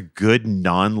 if there's a good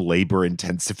non-labor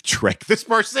intensive trick. This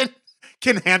person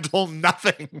can handle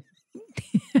nothing.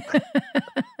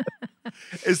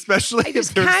 Especially I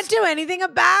just can't do anything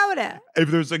about it. if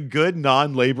there's a good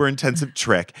non-labor intensive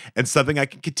trick and something I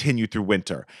can continue through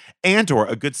winter, and or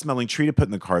a good smelling tree to put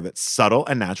in the car that's subtle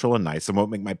and natural and nice and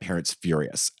won't make my parents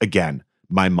furious. Again,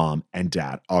 my mom and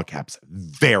dad, all caps,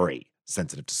 very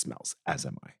sensitive to smells, as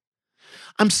am I.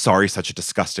 I'm sorry such a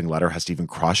disgusting letter has to even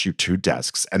cross your two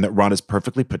desks, and that Rana's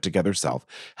perfectly put together self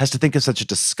has to think of such a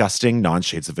disgusting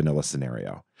non-shades of vanilla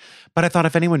scenario. But I thought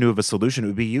if anyone knew of a solution, it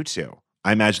would be you two.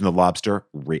 I imagine the lobster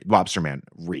man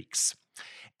reeks.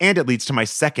 And it leads to my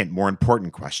second, more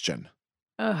important question.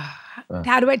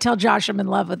 How do I tell Josh I'm in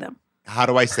love with him? How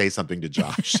do I say something to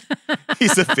Josh?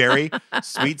 He's a very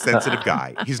sweet, sensitive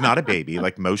guy. He's not a baby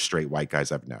like most straight white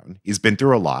guys I've known. He's been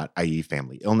through a lot, i.e.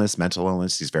 family illness, mental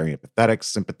illness. He's very empathetic,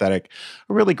 sympathetic,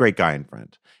 a really great guy and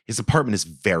friend. His apartment is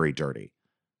very dirty.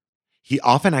 He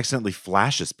often accidentally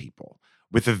flashes people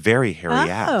with a very hairy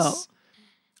ass.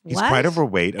 He's quite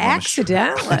overweight. And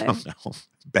accidentally? I don't know.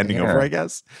 Bending over, I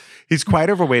guess. He's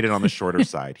quite overweight and on the shorter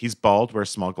side. He's bald,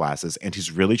 wears small glasses, and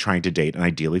he's really trying to date and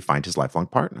ideally find his lifelong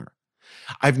partner.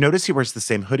 I've noticed he wears the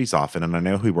same hoodies often, and I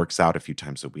know he works out a few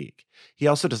times a week. He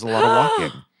also does a lot of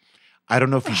walking. I don't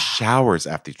know if he showers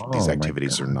after these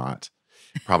activities or not.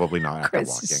 Probably not after Chris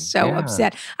walking. is so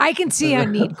upset. I can see how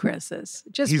neat Chris is.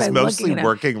 Just He's by mostly looking at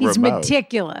working him. He's remote.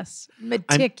 meticulous.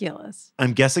 Meticulous.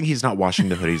 I'm guessing he's not washing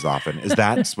the hoodies often, as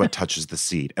that's what touches the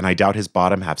seat. And I doubt his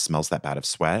bottom half smells that bad of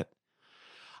sweat.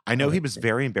 I know he was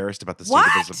very embarrassed about the state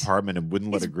of his apartment and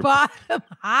wouldn't let His a group bottom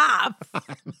half.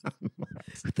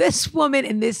 This woman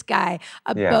and this guy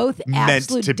are both meant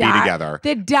absolute to be together.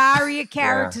 The Daria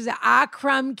characters, the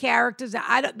Akram characters.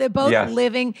 They're both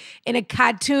living in a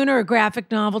cartoon or a graphic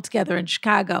novel together in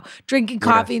Chicago, drinking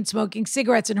coffee and smoking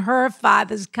cigarettes in her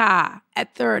father's car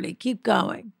at 30. Keep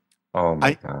going. Oh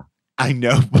my God. I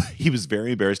know he was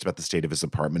very embarrassed about the state of his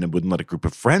apartment and wouldn't let a group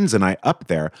of friends and I up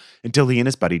there until he and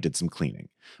his buddy did some cleaning.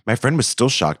 My friend was still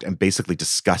shocked and basically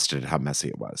disgusted at how messy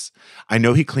it was. I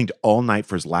know he cleaned all night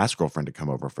for his last girlfriend to come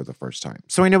over for the first time.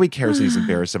 So I know he cares and he's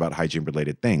embarrassed about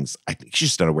hygiene-related things. I think she's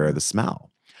just unaware of the smell.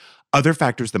 Other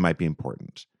factors that might be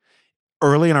important.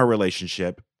 Early in our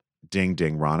relationship, ding,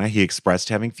 ding, Rana, he expressed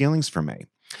having feelings for me.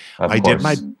 I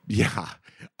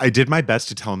did my best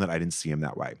to tell him that I didn't see him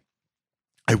that way.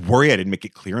 I worry I didn't make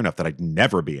it clear enough that I'd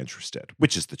never be interested,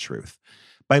 which is the truth.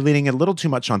 By leaning a little too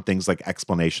much on things like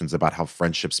explanations about how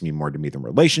friendships mean more to me than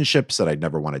relationships, that I'd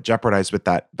never want to jeopardize with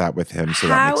that with him. So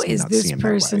that makes me not see him that way.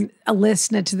 How is this person a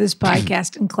listener to this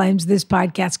podcast and claims this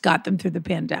podcast got them through the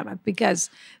pandemic? Because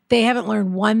they haven't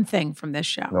learned one thing from this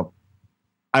show. Nope.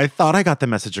 I thought I got the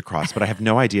message across, but I have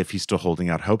no idea if he's still holding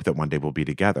out hope that one day we'll be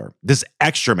together. This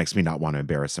extra makes me not want to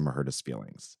embarrass him or hurt his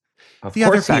feelings. Of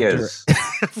course he is.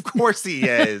 Of course he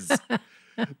is.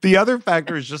 The other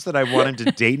factor is just that I want him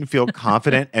to date and feel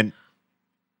confident. And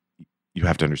you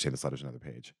have to understand this letter's another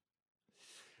page.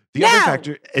 The other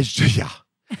factor is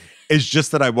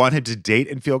just that I want him to date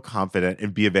and feel confident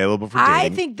and be available for dating. I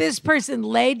think this person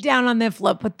laid down on their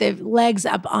floor, put their legs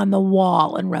up on the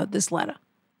wall and wrote this letter.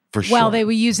 For sure. Well, they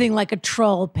were using like a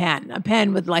troll pen, a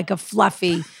pen with like a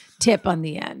fluffy tip on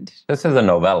the end. This is a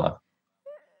novella.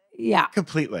 Yeah.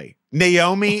 Completely.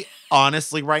 Naomi,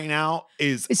 honestly, right now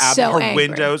is so her angry.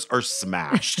 windows are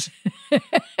smashed.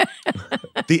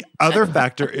 The other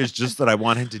factor is just that I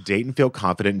want him to date and feel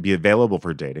confident and be available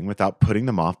for dating without putting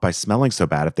them off by smelling so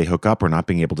bad if they hook up or not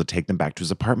being able to take them back to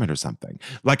his apartment or something.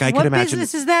 Like I could imagine. What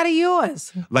business is that of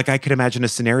yours? Like I could imagine a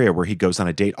scenario where he goes on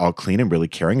a date all clean and really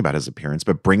caring about his appearance,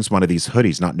 but brings one of these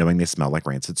hoodies not knowing they smell like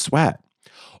rancid sweat.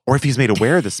 Or if he's made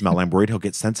aware of the smell, I'm worried he'll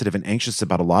get sensitive and anxious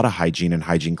about a lot of hygiene and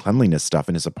hygiene cleanliness stuff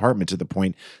in his apartment to the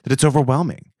point that it's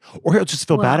overwhelming. Or he'll just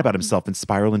feel bad about himself and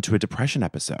spiral into a depression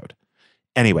episode.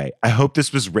 Anyway, I hope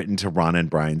this was written to Rana and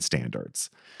Brian standards.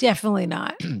 Definitely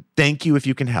not. Thank you if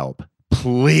you can help.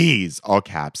 Please, all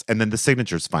caps. And then the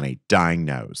signature's funny, dying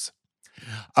nose.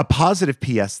 A positive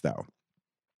PS, though.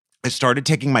 I started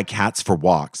taking my cats for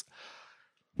walks.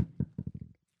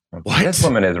 What? This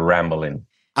woman is rambling.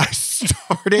 I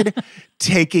started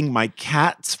taking my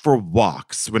cats for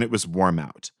walks when it was warm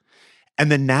out. And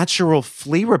the natural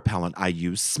flea repellent I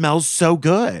use smells so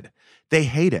good. They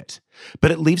hate it.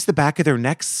 But it leaves the back of their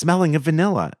necks smelling of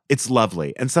vanilla. It's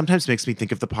lovely and sometimes makes me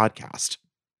think of the podcast.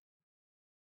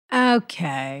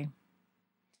 Okay.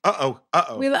 Uh-oh.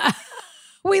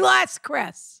 We lost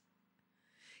Chris.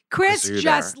 Chris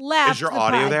just left Is your the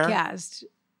audio podcast. there?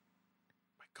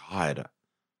 Oh my God.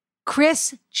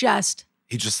 Chris just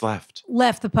He just left.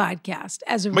 Left the podcast.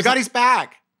 As a Oh my God, he's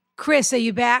back. Chris, are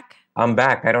you back? I'm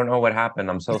back. I don't know what happened.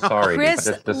 I'm so sorry. Chris,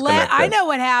 disconnected. I know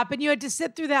what happened. You had to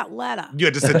sit through that letter. You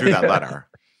had to sit through that letter.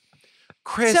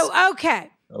 Chris. So, okay.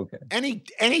 Okay.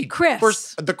 Any Chris.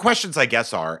 First, the questions I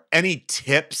guess are any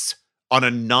tips on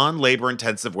a non-labor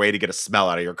intensive way to get a smell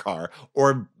out of your car,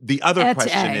 or the other That's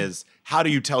question A. is how do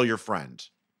you tell your friend?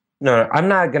 No, I'm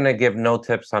not going to give no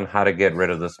tips on how to get rid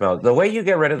of the smell. The way you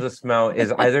get rid of the smell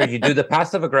is either you do the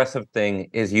passive aggressive thing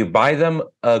is you buy them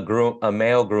a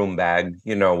male groom bag,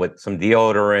 with some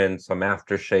deodorant, some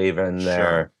aftershave in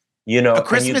there, A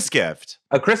Christmas gift.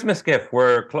 A Christmas gift.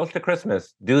 We're close to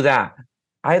Christmas. Do that.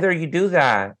 Either you do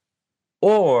that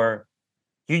or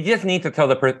you just need to tell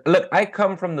the person, look, I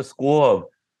come from the school of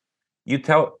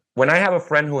when I have a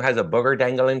friend who has a booger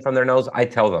dangling from their nose, I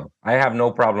tell them. I have no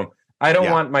problem. I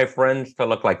don't want my friends to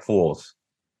look like fools.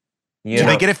 Do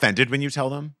they get offended when you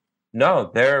tell them? No,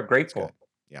 they're grateful.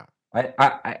 Yeah.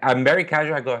 I'm very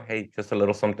casual. I go, hey, just a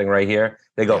little something right here.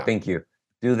 They go, thank you.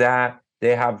 Do that.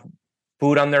 They have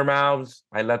food on their mouths.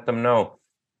 I let them know.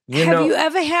 Have you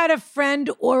ever had a friend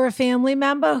or a family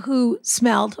member who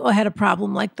smelled or had a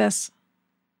problem like this?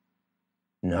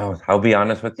 No, I'll be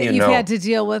honest with you. That you've had to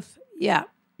deal with? Yeah.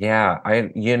 Yeah.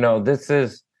 This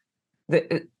is...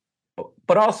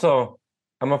 But also,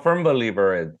 I'm a firm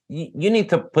believer in you need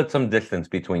to put some distance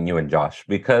between you and Josh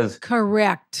because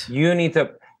correct. You need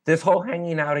to this whole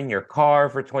hanging out in your car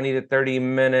for 20 to 30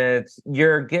 minutes,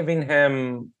 you're giving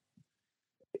him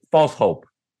false hope.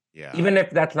 Yeah. Even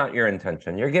if that's not your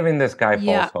intention, you're giving this guy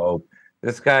false hope.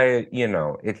 This guy,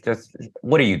 it's just,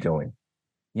 what are you doing?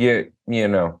 You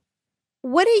know.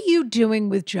 What are you doing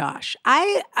with Josh?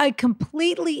 I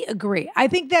completely agree. I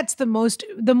think that's the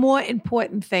more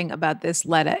important thing about this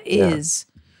letter is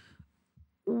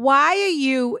why are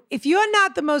you, if you're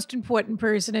not the most important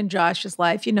person in Josh's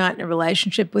life, you're not in a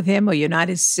relationship with him, or you're not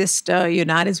his sister, you're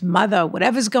not his mother,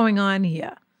 whatever's going on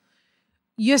here.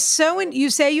 You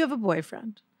say you have a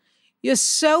boyfriend. You're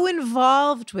so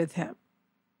involved with him.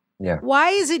 Yeah. Why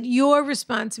is it your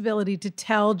responsibility to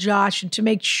tell Josh and to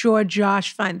make sure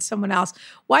Josh finds someone else?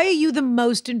 Why are you the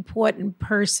most important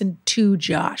person to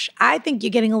Josh? I think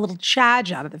you're getting a little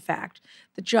charge out of the fact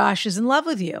that Josh is in love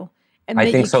with you and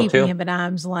that you're keeping him at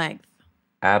arm's length.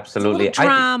 Absolutely. There's a little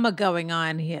drama going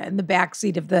on here in the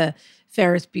backseat of the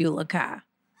Ferris Bueller car.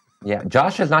 Yeah.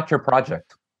 Josh is not your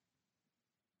project.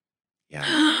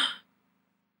 Yeah.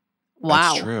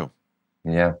 Wow. That's true.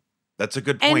 Yeah. That's a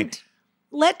good point. And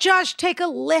let Josh take a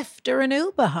Lyft or an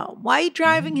Uber home. Why are you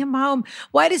driving him home?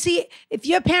 Why does he, if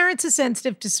your parents are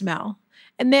sensitive to smell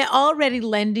and they're already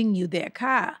lending you their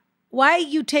car, why are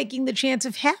you taking the chance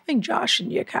of having Josh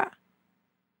in your car?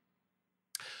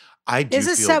 There's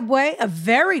a subway, a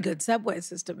very good subway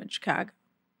system in Chicago.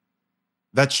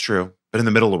 That's true. But in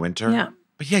the middle of winter? Yeah.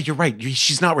 But yeah, you're right.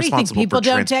 She's not responsible people for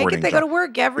don't take transporting it. They go to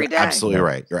work every day. Absolutely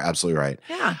right. You're absolutely right.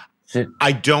 Yeah.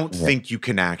 I don't think you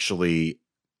can actually...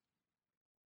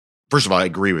 First of all, I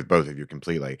agree with both of you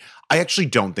completely. I actually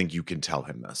don't think you can tell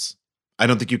him this. I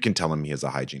don't think you can tell him he has a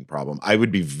hygiene problem. I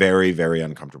would be very, very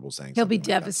uncomfortable saying He'll be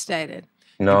something like devastated.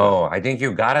 No, I think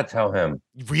you got to tell him.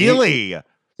 Really?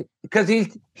 Because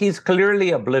he's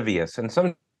clearly oblivious. And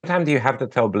sometimes you have to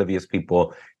tell oblivious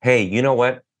people, hey, you know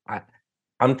what?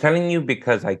 I'm telling you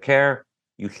because I care.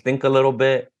 You stink a little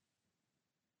bit.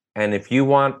 And if you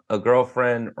want a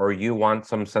girlfriend or you want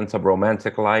some sense of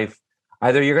romantic life,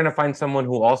 either you're going to find someone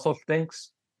who also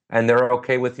stinks and they're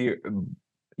okay with you,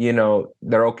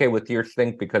 they're okay with your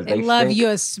stink because they love stink.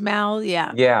 your smell.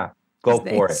 Yeah. Yeah. Go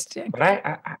for it. Stink. But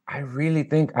I really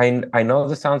think, I know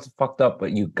this sounds fucked up,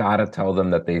 but you got to tell them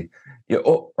that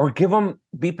or give them,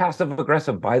 be passive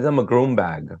aggressive, buy them a groom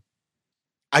bag.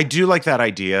 I do like that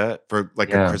idea for a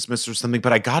Christmas or something,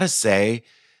 but I got to say,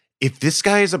 if this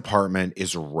guy's apartment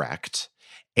is wrecked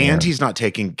and he's not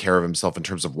taking care of himself in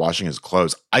terms of washing his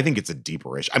clothes, I think it's a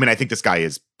deeper issue. I mean, I think this guy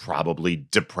is probably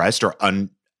depressed or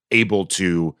unable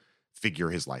to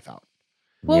figure his life out.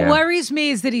 What worries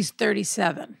me is that he's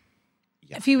 37.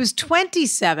 Yeah. If he was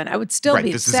 27, I would still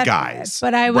be this upset. Is guys.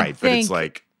 But I would think, but it's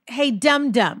like, hey,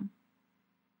 dum-dum.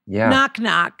 Yeah. Knock,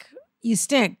 knock. You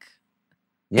stink.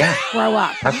 Yeah. Grow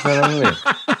up. Absolutely.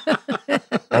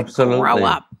 Absolutely. Grow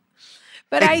up.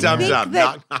 But hey, I think that...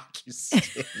 Knock, knock, you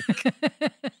stink.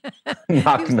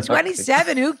 He's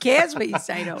 27. Who cares what you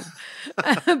say to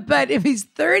him? But if he's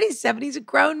 37, he's a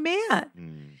grown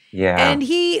man. Yeah. And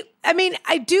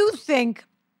I do think,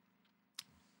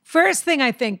 first thing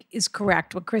I think is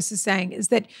correct, what Chris is saying, is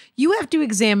that you have to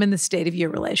examine the state of your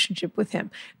relationship with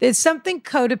him. There's something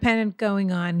codependent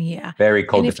going on here. Very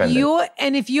codependent.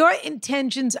 And if your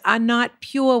intentions are not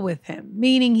pure with him,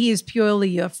 meaning he is purely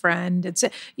your friend, it's,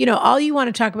 all you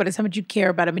want to talk about is how much you care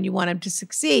about him and you want him to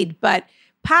succeed. But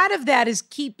part of that is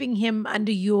keeping him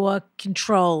under your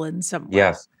control in some way.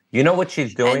 Yes. You know what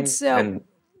she's doing? And so,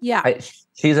 Yeah.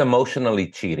 She's emotionally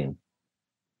cheating.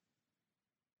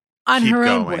 On Keep her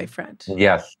own going. boyfriend.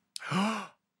 Yes, I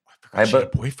forgot she had a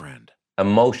boyfriend.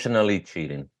 emotionally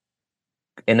cheating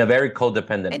in a very codependent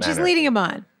And manner. she's leading him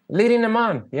on. Leading him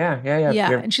on. Yeah.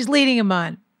 Yeah. And she's leading him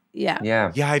on. Yeah.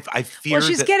 Yeah. Yeah, I fear Well,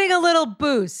 she's that. getting a little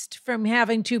boost from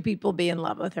having two people be in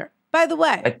love with her. By the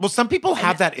way, Well, some people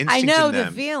have that instinct I know in the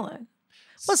them. feeling.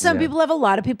 Well, some Yeah. people have a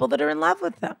lot of people that are in love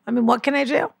with them. I mean, what can I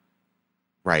do?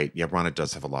 Right. Yeah, Rana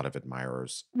does have a lot of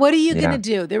admirers. What are you Yeah. going to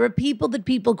do? There are people that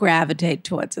people gravitate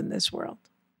towards in this world.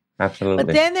 Absolutely.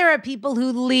 But then there are people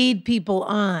who lead people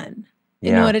on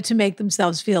in Yeah. order to make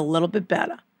themselves feel a little bit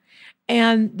better.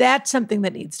 And that's something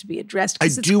that needs to be addressed. I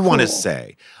 'cause it's do want to cruel.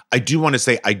 say,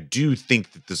 I do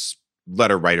think that this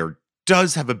letter writer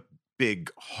does have a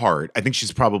big heart. I think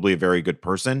she's probably a very good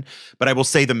person, but I will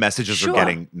say the messages Sure. are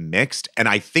getting mixed. And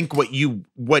I think what you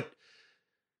want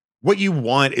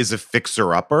is a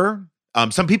fixer-upper.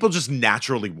 Some people just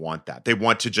naturally want that. They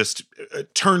want to just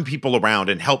turn people around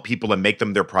and help people and make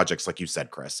them their projects, like you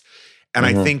said, Chris. And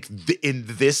I think in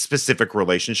this specific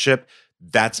relationship,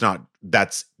 that's not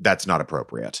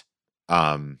appropriate.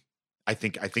 I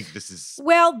think this is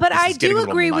Well, but this I is getting a do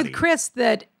little agree muddy. with Chris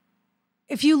that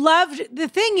if you loved, the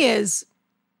thing is,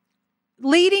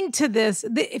 leading to this,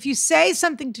 if you say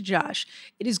something to Josh,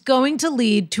 it is going to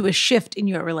lead to a shift in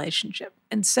your relationship.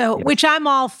 And so, Yeah. which I'm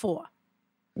all for.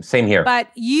 Same here.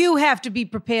 But you have to be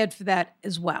prepared for that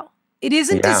as well. It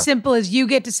isn't Yeah. as simple as you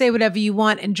get to say whatever you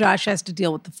want and Josh has to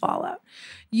deal with the fallout.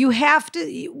 You have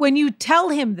to, when you tell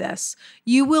him this,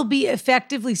 you will be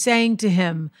effectively saying to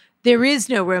him, there is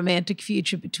no romantic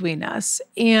future between us.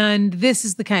 And this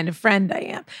is the kind of friend I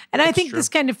am. And I think true. this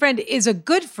kind of friend is a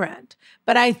good friend.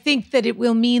 But I think that it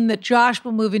will mean that Josh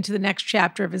will move into the next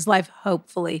chapter of his life,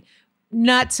 hopefully,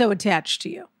 not so attached to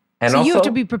you. And So you have also-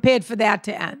 to be prepared for that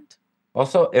to end.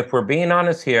 Also, if we're being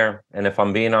honest here, and if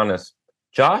I'm being honest,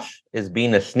 Josh is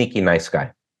being a sneaky nice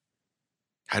guy.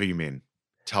 How do you mean?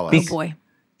 Tell us. Oh boy.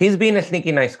 He's being a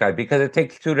sneaky nice guy because it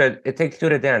takes two to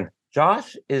the end.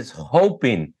 Josh is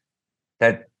hoping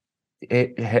that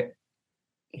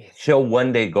she'll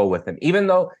one day go with him, even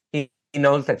though he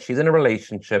knows that she's in a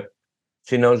relationship.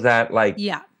 She knows that, like,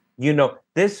 Yeah.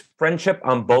 this friendship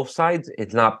on both sides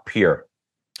is not pure.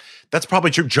 That's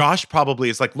probably true. Josh probably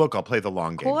is like, look, I'll play the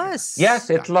long Of game. here." course. Yes,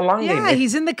 it's the long game. Yeah, It's-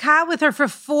 he's in the car with her for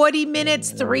 40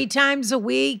 minutes, 3 times a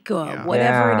week, or Yeah.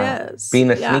 whatever Yeah. it is. Being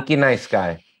a Yeah. sneaky nice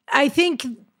guy. I think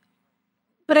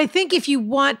if you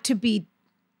want to be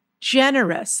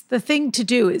generous, the thing to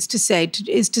do is to say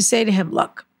to him,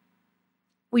 look,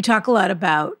 we talk a lot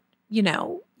about, you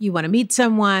want to meet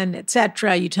someone,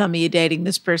 etc. You tell me you're dating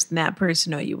this person, that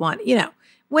person, or you want,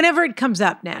 whenever it comes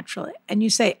up naturally, and you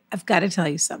say, I've got to tell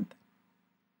you something.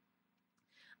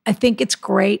 I think it's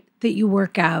great that you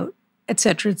work out, et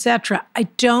cetera, et cetera. I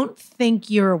don't think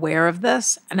you're aware of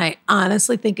this. And I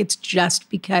honestly think it's just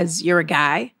because you're a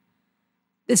guy.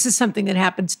 This is something that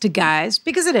happens to guys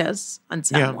because it is on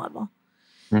some level.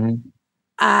 Mhm.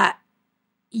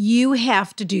 You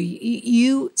have to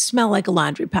you smell like a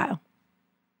laundry pile.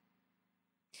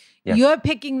 Yeah. You're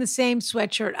picking the same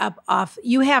sweatshirt up off.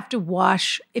 You have to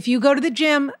wash. If you go to the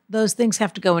gym, those things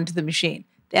have to go into the machine.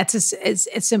 That's as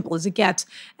simple as it gets.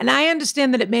 And I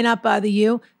understand that it may not bother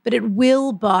you, but it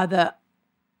will bother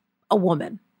a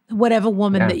woman, whatever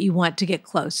woman that you want to get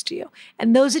close to you.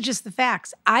 And those are just the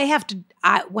facts.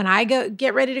 When I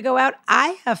get ready to go out,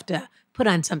 I have to put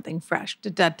on something fresh,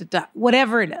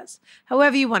 whatever it is,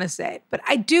 however you want to say it. But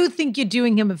I do think you're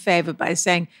doing him a favor by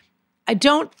saying, I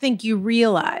don't think you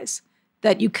realize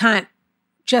that you can't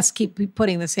just keep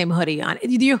putting the same hoodie on.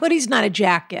 Your hoodie's not a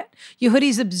jacket. Your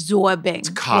hoodie's absorbing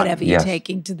cotton. whatever you're Yes.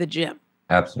 taking to the gym.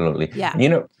 Absolutely. Yeah.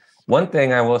 One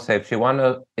thing I will say, if she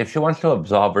wants to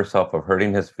absolve herself of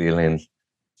hurting his feelings,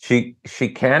 she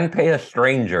can pay a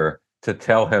stranger to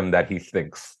tell him that he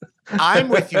stinks. I'm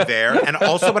with you there. And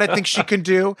also what I think she can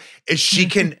do is she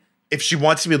can, if she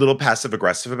wants to be a little passive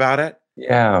aggressive about it,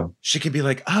 Yeah. she can be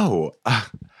like,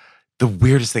 the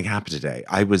weirdest thing happened today.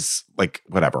 I was like,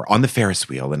 whatever, on the Ferris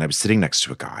wheel and I was sitting next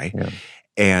to a guy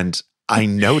and I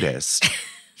noticed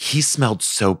he smelled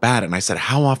so bad. And I said,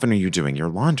 how often are you doing your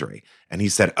laundry? And he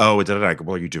said, I go,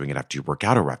 well, are you doing it after you work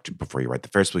out or before you ride the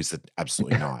Ferris wheel? He said,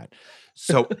 absolutely not.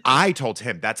 So I told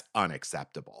him that's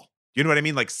unacceptable. You know what I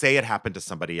mean? Like, say it happened to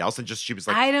somebody else and she was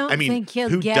like, I don't think he'll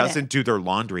who get doesn't it. do their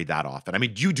laundry that often? I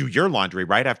mean, you do your laundry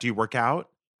right after you work out?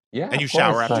 Yeah. And you of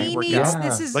shower course. after He you work needs, out.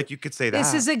 this is, Like, you could say that.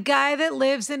 this is a guy that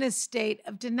lives in a state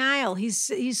of denial. He's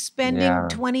spending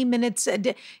 20 minutes a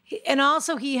day. And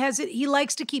also he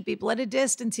likes to keep people at a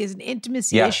distance. He has an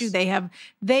intimacy Yes. issue.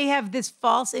 They have this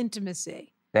false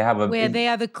intimacy They have a where they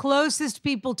are the closest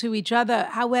people to each other.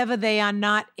 However, they are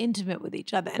not intimate with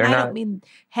each other. And They're I not- don't mean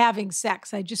having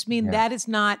sex. I just mean Yeah. that is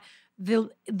not the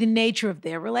nature of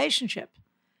their relationship.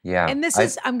 yeah. And this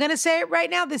is, I'm going to say it right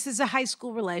now, this is a high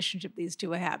school relationship these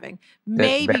two are having.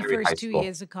 Maybe very high first 2 school.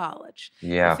 years of college.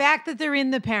 Yeah. The fact that they're in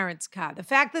the parents' car, the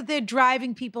fact that they're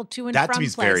driving people to and That to from me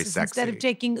is very places instead of sexy.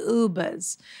 taking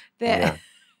Ubers.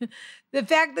 The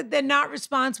fact that they're not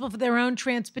responsible for their own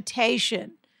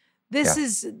transportation.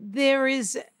 There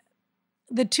is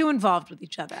the two involved with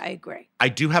each other. I agree. I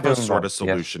do have a Still sort of involved,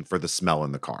 yes. solution for the smell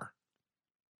in the car.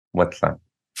 What's that?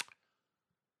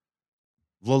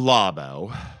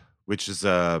 Lalabo, which is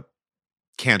a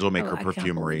candle maker Oh, I can't believe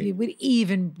perfumery. you would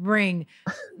even bring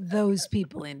those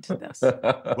people into this.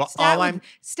 Well,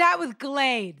 Start with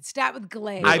Glade. Start with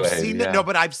Glade. I've Glade, seen that. yeah. No,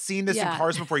 but I've seen this in Yeah.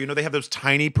 cars before. You know, they have those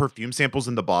tiny perfume samples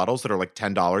in the bottles that are like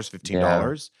 $10,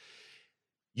 $15.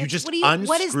 You just unscrew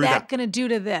what is that going to do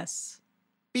to this?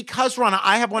 Because, Rana,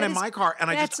 I have one That in is- my car and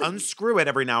I just that's a- unscrew it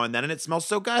every now and then and it smells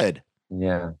so good.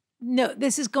 Yeah. No,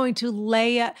 this is going to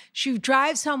lay up. She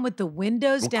drives home with the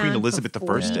windows Well, down Queen Elizabeth for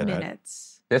I 40 did it.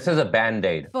 minutes. This is a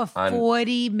Band-Aid. For on-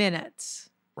 40 minutes.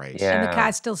 Right. Yeah. And the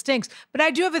car still stinks. But I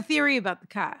do have a theory about the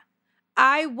car.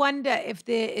 I wonder if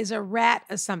there is a rat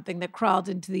or something that crawled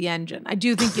into the engine. I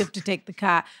do think you have to take the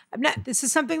car. This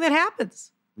is something that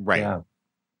happens. Right. Yeah.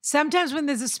 Sometimes when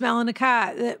there's a smell in a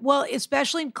car, well,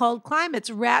 especially in cold climates,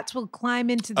 rats will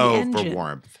climb into the Oh, engine for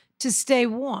warmth. to stay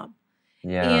warm.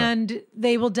 Yeah. And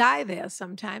they will die there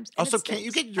sometimes. And Also, it can't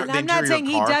you stinks. get your- And the I'm not interior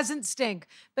saying car- he doesn't stink,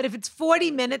 but if it's 40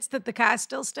 minutes that the car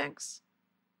still stinks,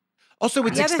 Also,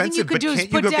 it's the other thing you expensive, could but do is can't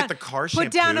you put go down, get the car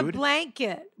shampooed? put down a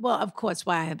blanket. Well, of course,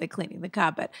 why are they cleaning the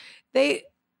car? But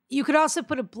you could also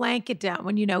put a blanket down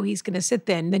when you know he's going to sit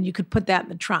there, and then you could put that in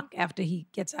the trunk after he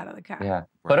gets out of the car. Yeah.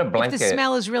 Put a If blanket. the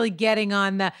smell is really getting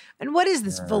on the, and what is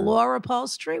this, Yeah. velour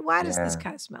upholstery? Why does this Yeah.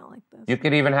 car smell like this? You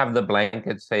could even have the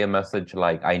blanket say a message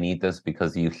like, I need this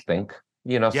because you stink.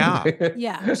 You know, Yeah. something.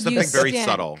 Yeah. Something you very stink.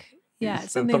 subtle. Yeah,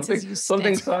 something that says you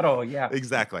something stink. subtle, yeah.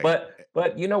 Exactly.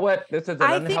 But you know what? This is an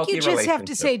I unhealthy think you just have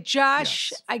to relationship. say,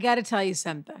 Josh, Yes. I got to tell you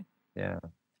something. Yeah.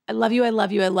 I love you. I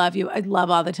love you. I love you. I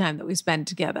love all the time that we spend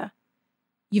together.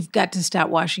 You've got to start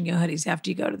washing your hoodies after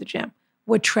you go to the gym.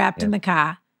 We're trapped in the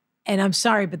car, and I'm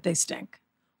sorry, but they stink.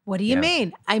 What do you Yeah.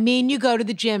 mean? I mean, you go to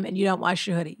the gym and you don't wash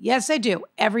your hoodie. Yes, I do.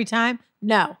 Every time?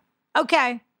 No.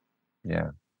 Okay.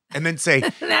 Yeah. And then say,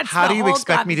 That's how the do you whole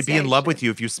expect me to be in love with conversation.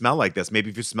 you if you smell like this? Maybe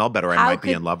if you smell better, I How might be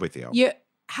could in love with you.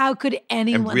 How could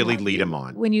anyone really love lead you him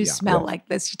on. when you Yeah. smell Yeah. like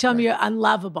this? You tell me you're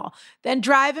unlovable. Then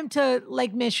drive him to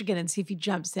Lake Michigan and see if he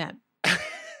jumps in.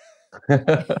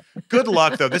 Good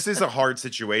luck, though. This is a hard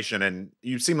situation, and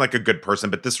you seem like a good person.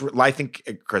 But I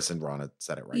think Chris and Rana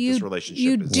said it right. This relationship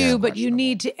you is do, but you questionable.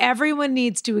 need to. Everyone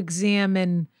needs to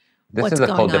examine This what's is a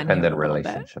going on here codependent a little bit.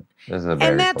 relationship. This is a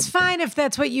very And that's codependent- fine if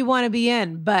that's what you want to be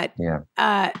in, but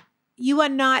Yeah. you are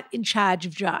not in charge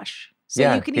of Josh. So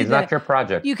Yeah. you can He's either not your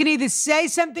project. you can either say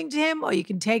something to him or you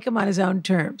can take him on his own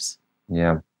terms.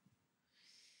 Yeah.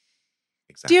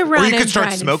 Exactly. Dear Or Rana you could and start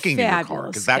Brian, smoking in your car fabulous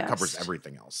because that guest. covers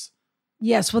everything else.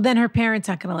 Yes, well then her parents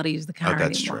aren't going to let her use the car Oh,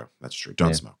 that's anymore. true. That's true. Don't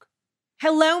Yeah. smoke.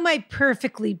 Hello, my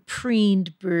perfectly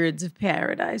preened birds of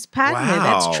paradise. Pardon me,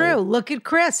 Wow. that's true. Look at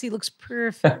Chris. He looks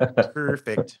perfect.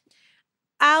 Perfect.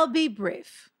 I'll be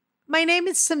brief. My name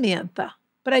is Samantha,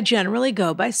 but I generally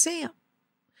go by Sam.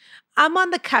 I'm on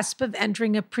the cusp of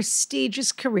entering a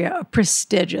prestigious career, or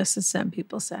prestigious, as some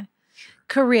people say,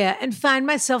 career, and find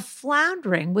myself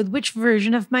floundering with which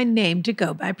version of my name to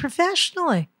go by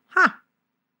professionally. Huh.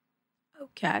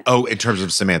 Okay. Oh, in terms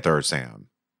of Samantha or Sam.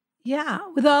 Yeah.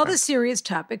 With all the serious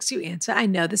topics you answer, I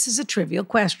know this is a trivial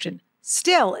question.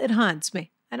 Still, it haunts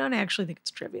me. I don't actually think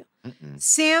it's trivial. Mm-mm.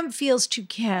 Sam feels too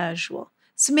casual.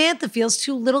 Samantha feels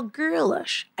too little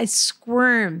girlish. I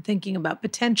squirm thinking about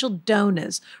potential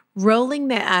donors rolling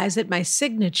their eyes at my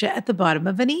signature at the bottom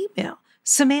of an email.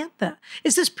 Samantha,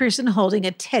 is this person holding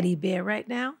a teddy bear right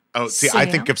now? Oh, see, I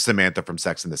Sam? think of Samantha from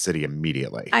Sex and the City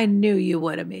immediately. I knew you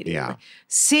would immediately. Yeah.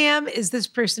 Sam, is this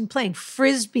person playing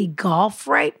frisbee golf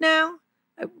right now?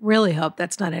 I really hope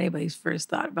that's not anybody's first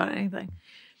thought about anything.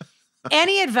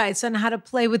 Any advice on how to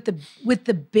play with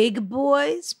the big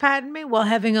boys, pardon me, while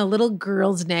having a little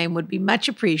girl's name would be much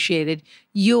appreciated.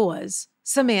 Yours,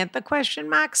 Samantha, ?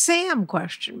 Sam, ?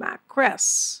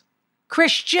 Chris.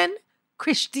 Christian?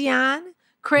 Christian?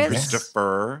 Chris?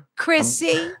 Christopher.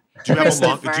 Chrissy? Do you have a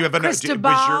long? Do you have a?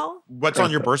 Cristobal? What's on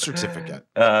your birth certificate?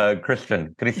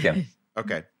 Christian.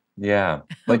 Okay. Yeah.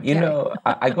 But you Okay. know,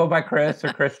 I go by Chris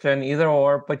or Christian, either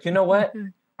or. But you know what?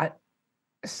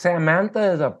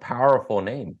 Samantha is a powerful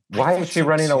name. Why think is she so,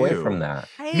 running away too. from that?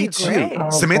 I Me agree. too.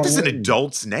 Powerful Samantha's an name.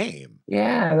 adult's name.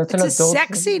 Yeah, that's It's an a adult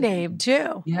sexy name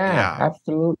too. Yeah, Yeah.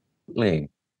 absolutely.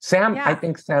 Sam, I Yeah.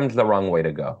 think Sam's the wrong way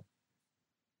to go.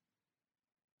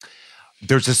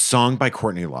 There's a song by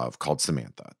Courtney Love called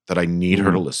Samantha that I need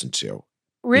her to listen to.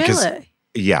 Because- Really?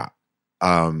 Yeah.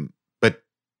 But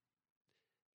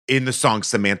in the song,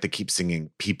 Samantha keeps singing,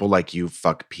 people like you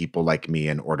fuck people like me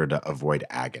in order to avoid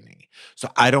agony. So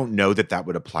I don't know that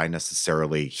would apply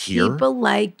necessarily here. People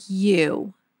like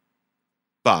you.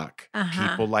 Fuck Uh-huh.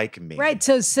 people like me. Right.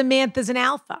 So Samantha's an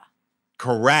alpha.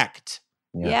 Correct.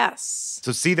 Yeah. Yes.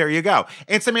 So see, there you go.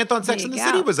 And Samantha on Sex There and the you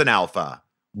City go. was an alpha.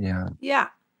 Yeah. Yeah.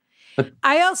 But-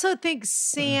 I also think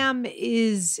Sam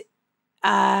is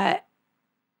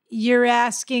you're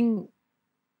asking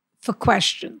for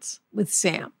questions with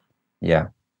Sam. Yeah.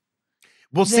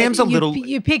 Well, That Sam's a little.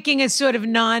 You're picking a sort of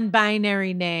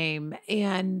non-binary name,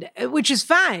 and which is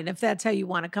fine if that's how you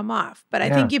want to come off. But I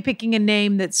Yeah. think you're picking a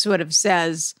name that sort of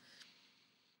says,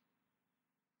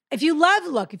 if you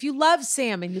love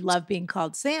Sam and you love being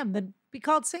called Sam, then be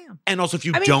called Sam. And also, if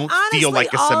you I mean, don't feel honestly,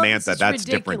 like a all of Samantha, this is that's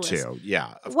different ridiculous. too.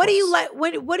 Yeah. of What do you course.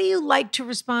 like? What do you like to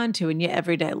respond to in your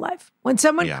everyday life when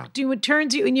someone Yeah.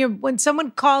 turns you in your when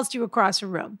someone calls you across a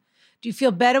room? Do you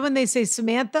feel better when they say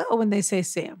Samantha or when they say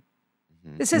Sam?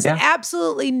 Mhm. This has Yeah.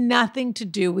 absolutely nothing to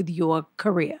do with your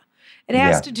career. It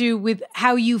has Yeah. to do with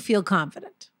how you feel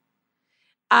confident.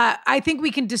 I think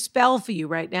we can dispel for you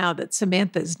right now that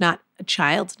Samantha is not a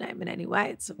child's name in any way.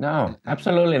 It's No,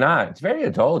 absolutely not. It's very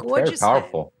adult. It's very Gorgeous name.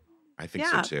 powerful. I think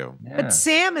Yeah. so too. Yeah. But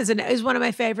Sam is one of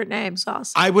my favorite names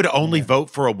also. I would only Yeah. vote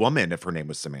for a woman if her name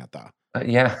was Samantha.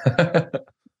 Yeah.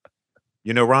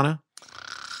 You know, Rana?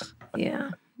 Yeah,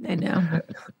 I know.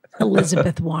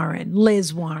 Elizabeth Warren,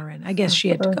 Liz Warren. I guess she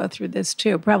had to go through this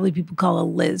too. Probably people call her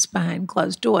Liz behind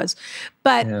closed doors.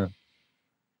 But Yeah.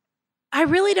 I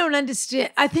really don't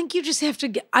understand. I think you just have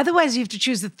to otherwise you have to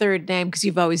choose the third name because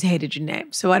you've always hated your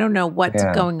name. So I don't know what's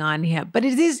Yeah. going on here. But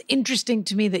it is interesting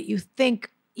to me that you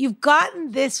think you've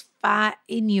gotten this far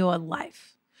in your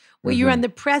life where you're Mhm. on the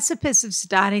precipice of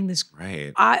starting this.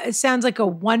 Right. It sounds like a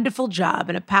wonderful job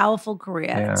and a powerful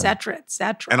career, Yeah. et cetera, et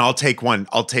cetera. And I'll take one.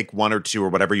 I'll take one or two or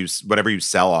whatever you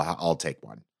sell. I'll take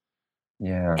one.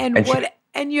 Yeah. And she- what?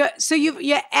 And you're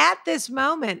at this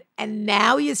moment, and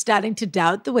now you're starting to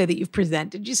doubt the way that you've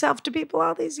presented yourself to people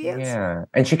all these years. Yeah.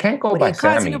 And she can't go What are by you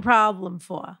causing Sammy. a problem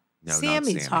for? No, not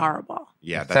Sammy's Sammy. horrible.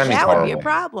 Yeah, that's Sammy's That would be a horrible.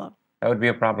 problem. That would be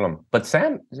a problem. But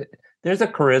Sam, there's a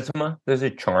charisma, there's a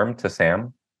charm to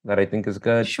Sam that I think is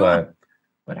good. Sure.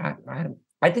 But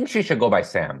I think she should go by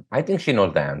Sam. I think she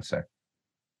knows the answer.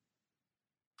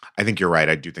 I think you're right.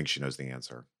 I do think she knows the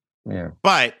answer. Yeah.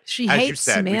 But She as you hates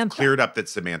said, we've Samantha. cleared up that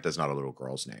Samantha's not a little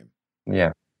girl's name.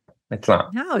 Yeah. It's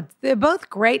not. No, they're both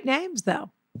great names,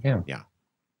 though. Yeah.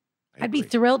 I I'd be agree.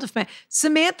 thrilled if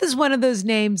Samantha's one of those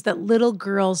names that little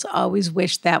girls always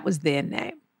wish that was their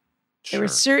name. There are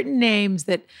Sure. certain names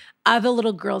that other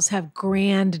little girls have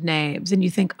grand names, and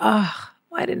you think, oh,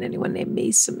 why didn't anyone name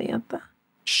me Samantha?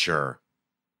 Sure.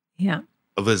 Yeah.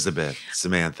 Elizabeth,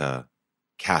 Samantha,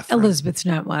 Catherine. Elizabeth's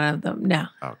not one of them. No,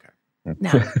 Okay.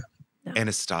 no.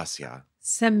 Anastasia.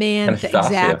 Samantha, Anastasia.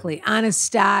 exactly.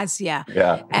 Anastasia.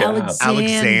 Yeah.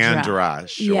 Alexandra.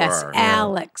 Sure. Yes,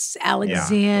 Alex,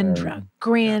 Alexandra. Yeah.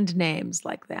 Grand names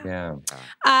like that. Yeah.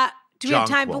 Do we have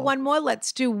time for Jonquil. one more?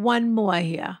 Let's do one more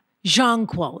here.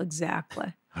 Jonquil,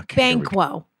 exactly. Okay, here we go.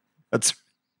 Banquo. That's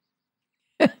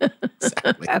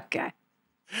exactly. Okay.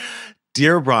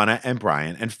 Dear Rana and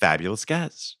Brian and fabulous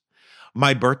guests,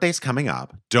 my birthday's coming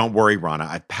up. Don't worry, Rana.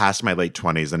 I've passed my late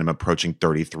 20s and I'm approaching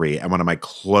 33. And one of my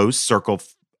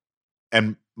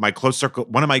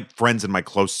one of my friends in my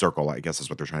close circle, I guess is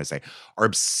what they're trying to say, are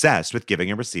obsessed with giving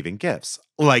and receiving gifts.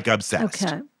 Like obsessed.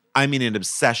 Okay. I mean, an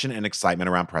obsession and excitement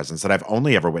around presents that I've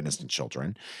only ever witnessed in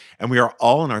children. And we are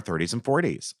all in our 30s and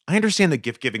 40s. I understand that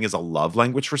gift giving is a love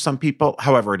language for some people.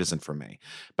 However, it isn't for me.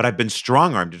 But I've been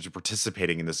strong armed into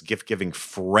participating in this gift giving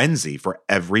frenzy for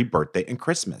every birthday and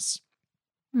Christmas.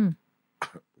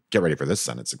 Get ready for this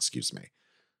sentence, excuse me.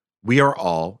 We are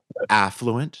all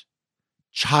affluent,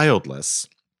 childless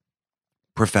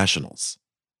professionals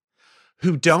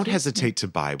who don't Excuse me. hesitate to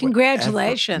buy whatever-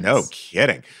 Congratulations. No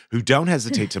kidding. Who don't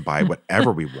hesitate to buy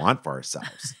whatever we want for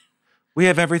ourselves. We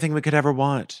have everything we could ever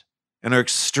want and are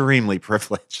extremely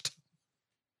privileged.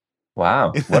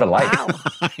 Wow. What a life. Wow.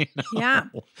 I know. Yeah.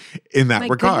 In that My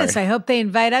regard. goodness, I hope they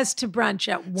invite us to brunch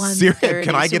at 1:30. Seriously,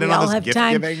 can I get so in we all on this have gift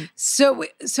time. giving?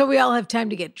 So we all have time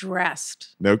to get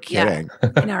dressed No Yeah. kidding.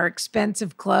 in our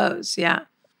expensive clothes. Yeah.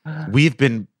 We've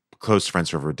been close friends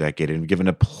for over a decade and have given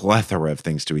a plethora of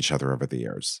things to each other over the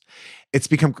years. It's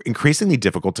become increasingly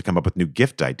difficult to come up with new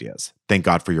gift ideas. Thank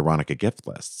God for Euronica gift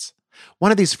lists.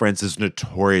 One of these friends is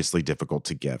notoriously difficult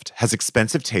to gift, has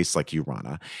expensive tastes like you,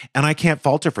 Rana, and I can't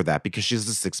fault her for that because she has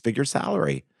a 6-figure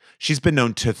salary. She's been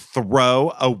known to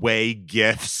throw away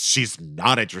gifts she's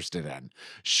not interested in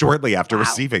shortly after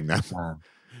receiving them. Wow.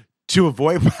 To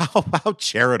avoid, how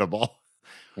charitable.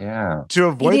 Yeah. To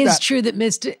avoid It is that. true that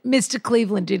Mr.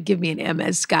 Cleveland did give me an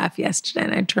MS scarf yesterday,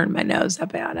 and I turned my nose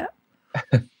up at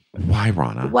it. Why,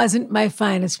 Rana? It wasn't my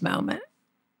finest moment.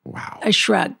 Wow. I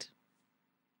shrugged.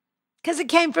 Because it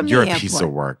came from You're the a airport. piece of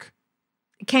work.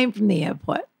 It came from the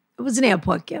airport. It was an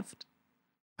airport gift.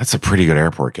 That's a pretty good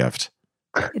airport gift.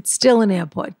 It's still an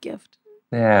airport gift.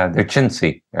 Yeah, they're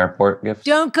chintzy airport gifts.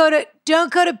 Don't go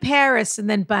to Paris and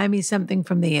then buy me something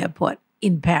from the airport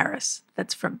in Paris.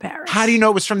 That's from Paris. How do you know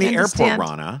it was from the airport, Understand?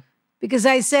 Rana? Because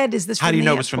I said, is this from the airport? How do you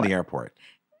know it was from the airport?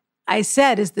 I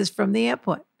said, is this from the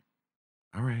airport?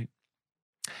 All right.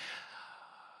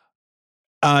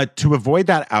 To avoid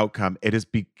that outcome, it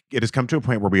has come to a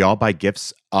point where we all buy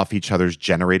gifts off each other's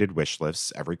generated wish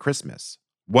lists every Christmas.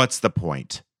 What's the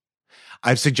point?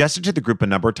 I've suggested to the group a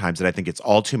number of times that I think it's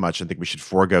all too much and think we should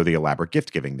forego the elaborate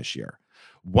gift giving this year.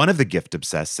 One of the gift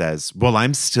obsessed says, well,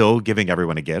 I'm still giving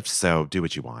everyone a gift, so do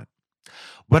what you want.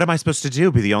 What am I supposed to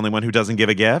do? Be the only one who doesn't give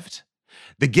a gift?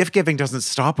 The gift giving doesn't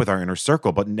stop with our inner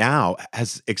circle, but now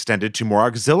has extended to more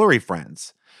auxiliary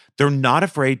friends. They're not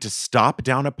afraid to stop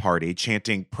down a party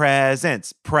chanting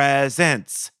presents,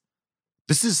 presents.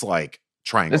 This is like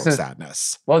triangle of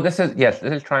sadness. Well, this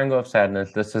is triangle of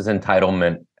sadness. This is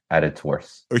entitlement at its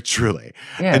worst. Truly.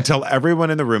 Yeah. Until everyone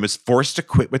in the room is forced to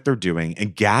quit what they're doing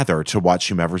and gather to watch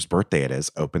whomever's birthday it is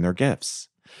open their gifts.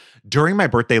 During my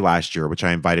birthday last year, which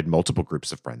I invited multiple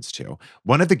groups of friends to,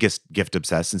 one of the gift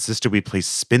obsessed insisted we please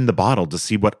spin the bottle to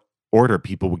see what order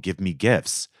people would give me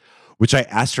gifts, which I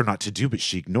asked her not to do, but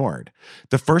she ignored.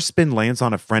 The first spin lands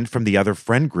on a friend from the other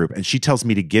friend group, and she tells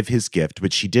me to give his gift,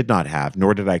 which he did not have,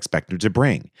 nor did I expect him to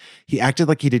bring. He acted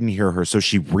like he didn't hear her, so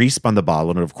she respun the bottle,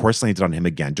 and it of course landed on him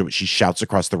again, to which she shouts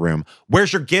across the room,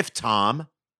 "Where's your gift, Tom?"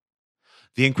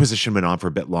 The inquisition went on for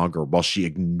a bit longer while she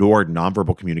ignored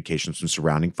nonverbal communications from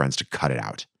surrounding friends to cut it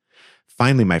out.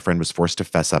 Finally, my friend was forced to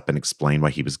fess up and explain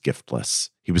why he was giftless.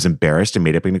 He was embarrassed and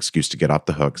made up an excuse to get off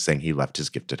the hook, saying he left his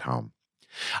gift at home.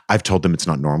 I've told them it's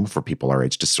not normal for people our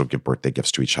age to still give birthday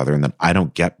gifts to each other, and that I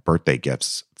don't get birthday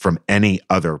gifts from any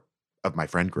other of my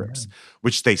friend groups,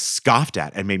 which they scoffed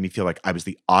at and made me feel like I was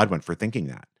the odd one for thinking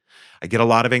that. I get a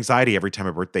lot of anxiety every time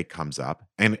a birthday comes up,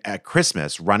 and at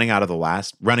Christmas, running out at the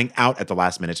last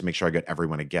minute to make sure I get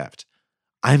everyone a gift.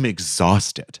 I'm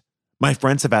exhausted. My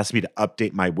friends have asked me to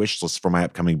update my wish list for my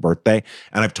upcoming birthday,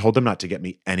 and I've told them not to get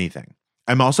me anything.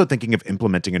 I'm also thinking of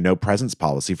implementing a no presents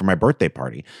policy for my birthday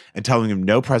party and telling them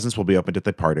no presents will be opened at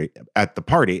the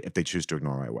party if they choose to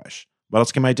ignore my wish. What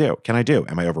else can I do?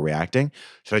 Am I overreacting?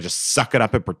 Should I just suck it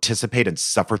up and participate and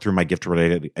suffer through my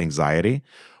gift-related anxiety?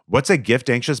 What's a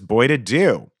gift-anxious boy to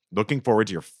do? Looking forward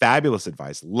to your fabulous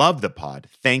advice. Love the pod.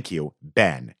 Thank you,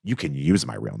 Ben. You can use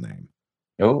my real name.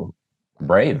 Oh,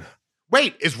 brave.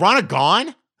 Wait, is Rana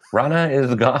gone? Rana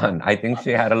is gone. I think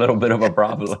she had a little bit of a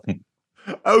problem.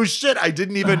 Oh, shit. I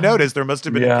didn't even notice. There must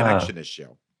have been a connection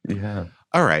issue. Yeah.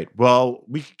 All right. Well,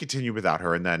 we can continue without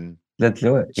her, and then let's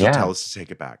do it. She'll tell us to take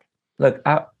it back. Look,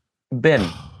 Ben,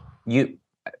 you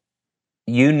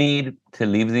need to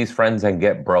leave these friends and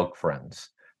get broke friends.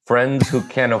 Friends who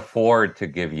can't afford to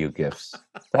give you gifts.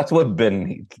 That's what Ben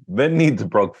needs. Ben needs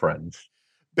broke friends.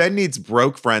 Ben needs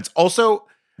broke friends. Also,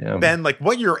 Ben, like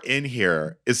what you're in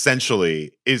here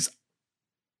essentially is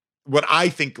what I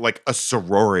think like a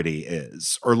sorority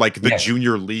is, or like the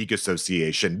Junior League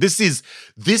Association. This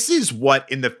is what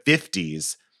in the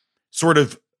 50s sort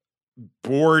of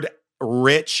bored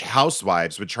rich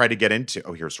housewives would try to get into.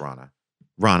 Oh, here's Rana.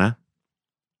 Rana.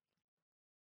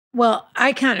 Well,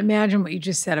 I can't imagine what you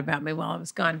just said about me while I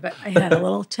was gone, but I had a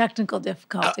little technical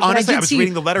difficulty. Honestly, I was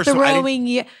reading the letter,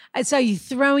 I saw you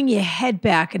throwing your head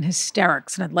back in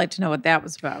hysterics, and I'd like to know what that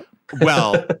was about.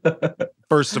 Well,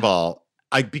 first of all,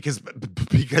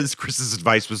 because Chris's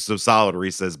advice was so solid, where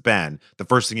he says, Ben, the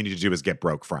first thing you need to do is get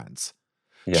broke friends.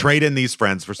 Yeah. Trade in these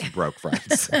friends for some broke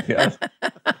friends.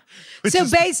 So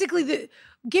basically,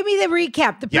 give me the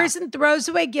recap. The person throws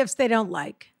away gifts they don't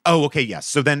like. Oh, okay, yes.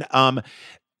 So then,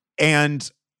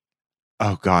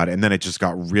 Oh God! And then it just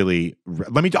got really.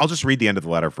 I'll just read the end of the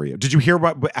letter for you. Did you hear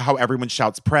how everyone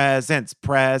shouts presents,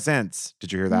 presents?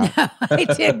 Did you hear that? No, I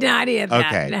did not hear that.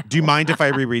 Okay. No. Do you mind if I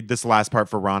reread this last part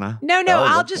for Rana? No, Oh,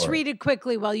 I'll go just for it. read it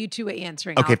quickly while you two are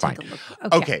answering. Okay, I'll fine. Take a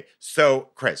look. Okay. So,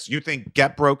 Chris, you think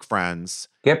get broke friends?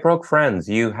 Get broke friends.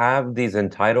 You have these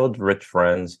entitled rich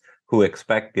friends who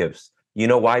expect gifts. You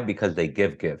know why? Because they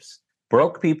give gifts.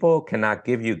 Broke people cannot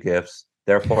give you gifts.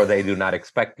 Therefore, they do not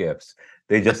expect gifts.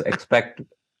 They just expect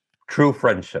true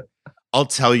friendship. I'll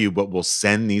tell you what will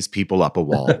send these people up a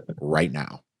wall right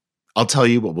now. I'll tell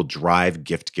you what will drive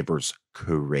gift givers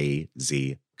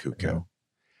crazy cuckoo.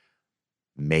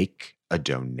 Make a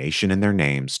donation in their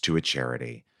names to a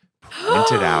charity,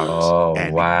 print it out, Oh,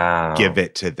 and wow. give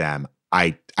it to them.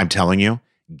 I'm telling you,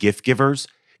 gift givers,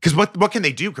 because what can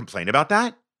they do? Complain about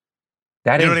that?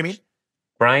 That You is know what I mean?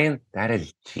 Brian, that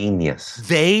is genius.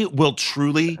 They will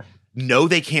truly know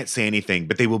they can't say anything,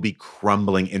 but they will be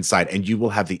crumbling inside, and you will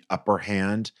have the upper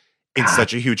hand in God.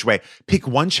 such a huge way. Pick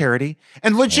one charity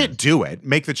and legit Yeah. do it.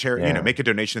 Make the charity, Yeah. make a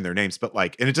donation in their names, but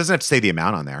and it doesn't have to say the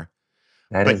amount on there.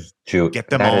 That But is Jew. Get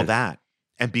them that all is- that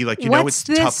and be like, What's it's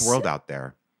a tough this? world out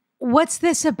there. What's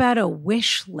this about a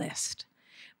wish list?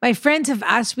 My friends have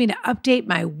asked me to update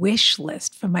my wish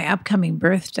list for my upcoming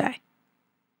birthday.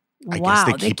 I Wow,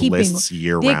 guess they keep lists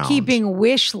year they're round. keeping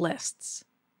wish lists.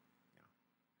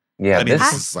 Yeah, I mean,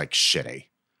 this this is like shitty.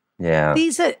 yeah.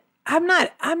 These are I'm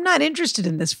not interested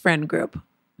in this friend group.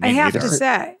 Me I have neither. to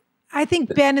say. I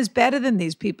think Ben is better than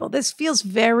these people. This feels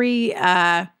very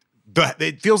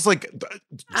It feels like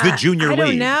the junior I league.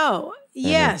 don't know.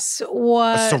 Yes,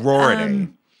 or A sorority.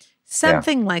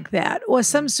 something like that, or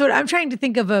some sort. I'm trying to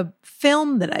think of a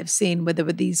film that I've seen where there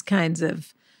were these kinds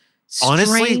of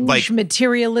Honestly, strange, like-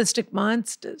 materialistic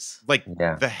monsters. Like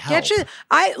Yeah. the hell. Get you.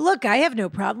 I have no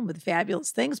problem with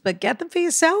fabulous things, but get them for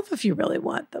yourself if you really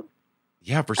want them.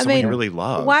 Yeah, for someone you mean, really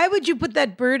love. Why would you put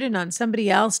that burden on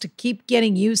somebody else to keep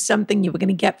getting you something you were going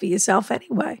to get for yourself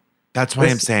anyway? That's why I'm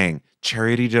This- saying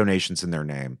charity donations in their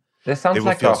name. This They sounds will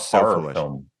like feel a so horror foolish.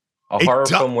 film. A It horror does.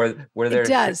 film where they're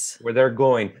does. where they're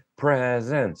going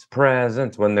presents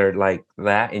when they're like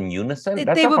that in unison.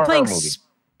 That's They a were horror playing. movie.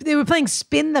 They were playing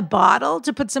spin the bottle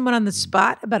to put someone on the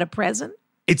spot about a present.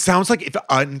 It sounds like if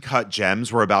Uncut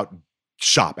Gems were about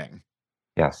shopping.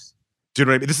 Yes. Do you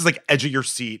know what I mean? This is like edge of your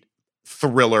seat,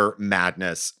 thriller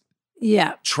madness,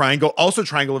 Yeah. triangle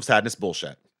of sadness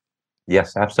bullshit.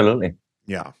 Yes, absolutely.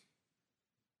 Yeah.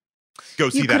 Go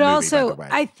see You that could movie, also, by the way.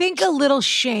 I think a little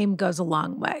shame goes a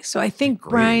long way. So I think Agree.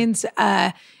 Brian's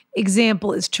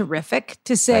example is terrific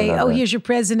to say, love oh, it. here's your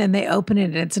present, and they open it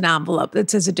and it's an envelope that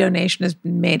says a donation has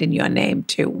been made in your name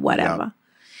to whatever.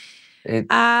 It,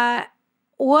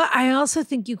 Well, I also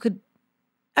think you could,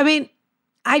 I mean,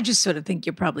 I just sort of think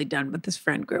you're probably done with this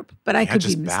friend group, but I Yeah, could be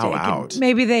just bow mistaken. out.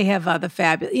 Maybe they have other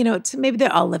fabulous, maybe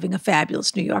they're all living a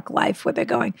fabulous New York life where they're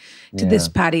going to this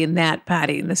party and that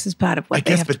party, and this is part of what I they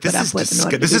guess, have to but put this up with in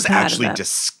order to this be is part of actually that.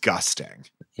 disgusting.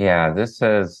 yeah, this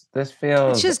feels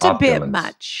It's just a bit opulence.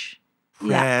 much.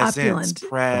 Yeah, Presents, opulent.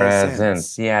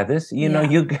 Presents. Yeah, this, Yeah.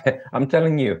 you get, I'm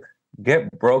telling you,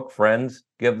 get broke friends,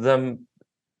 give them,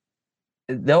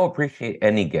 they'll appreciate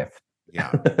any gift.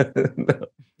 Yeah.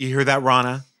 You hear that,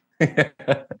 Rana?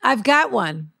 I've got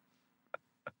one.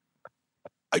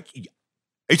 Are you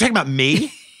talking about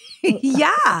me?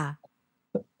 Yeah.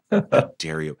 How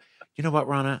dare you? You know what,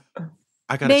 Rana?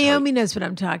 I got to Naomi knows what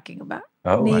I'm talking about.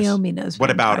 Oh, Naomi knows What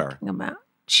what, about I'm her? talking about.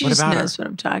 She What just about knows her? what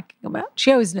I'm talking about.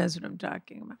 She always knows what I'm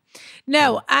talking about.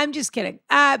 No, I'm just kidding.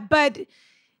 But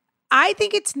I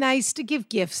think it's nice to give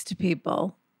gifts to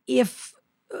people. If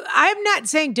I'm not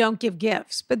saying don't give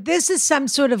gifts, but this is some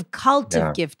sort of cult Yeah.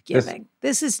 of gift This- giving.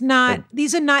 This is not,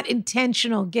 these are not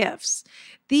intentional gifts.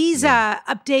 These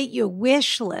update your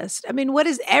wish list. I mean, what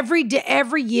is every day,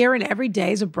 every year and every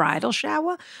day is a bridal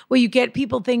shower where you get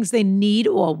people things they need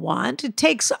or want. It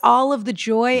takes all of the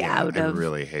joy out I of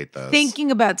really hate this.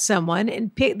 thinking about someone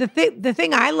and pick the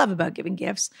thing I love about giving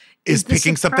gifts Is the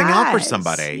picking something out for surprise.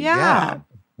 somebody. Yeah.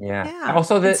 Yeah. Yeah.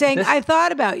 Also, And saying, this, I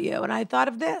thought about you and I thought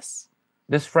of this.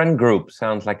 this friend group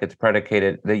sounds like it's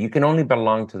predicated that you can only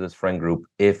belong to this friend group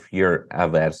if you're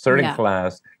of a certain Yeah.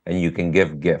 class and you can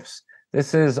give gifts.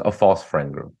 This is a false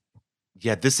friend group.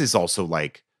 Yeah, this is also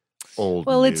like old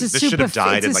Well, news. it's a This should have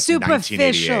died in like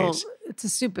superficial. 1988. It's a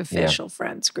superficial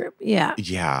friends group. Yeah.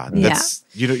 Yeah, Yeah. that's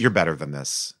you're better than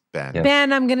this, Ben. Yeah.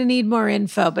 Ben, I'm going to need more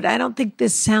info, but I don't think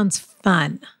this sounds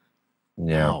fun.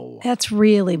 Yeah. No. That's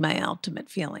really my ultimate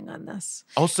feeling on this.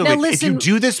 Also, Now, if you listen-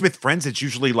 do this with friends, it's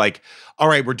usually like, all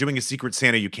right, we're doing a Secret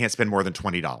Santa. You can't spend more than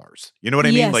 $20. You know what I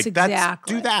mean? Yes, Like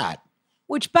exactly. do that.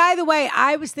 which, by the way,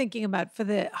 I was thinking about for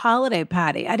the holiday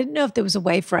party. I didn't know if there was a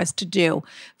way for us to do.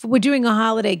 We're doing a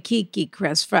holiday kiki,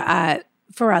 Chris, for our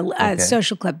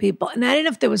social club people, and I didn't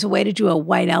know if there was a way to do a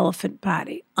white elephant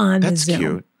party on the Zoom. That's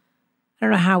cute. I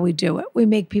don't know how we do it. We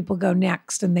make people go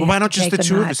next, and they why have don't to just the take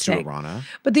two a of hot us do it, take. Rana?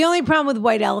 But the only problem with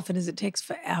white elephant is it takes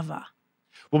forever.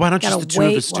 Well, why don't just the two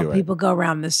of us while do it? people go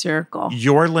around the circle.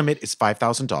 Your limit is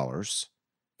 $5,000.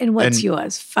 And what's and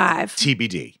yours? 5.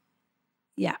 TBD.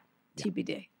 Yeah,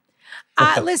 TBD.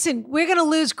 Listen, we're going to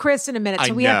lose Chris in a minute,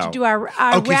 so I we have to know. do our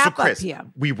Okay, wrap so Chris, up here.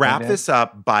 we wrap this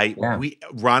up by Yeah.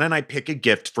 Ron and I pick a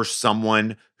gift for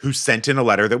someone who sent in a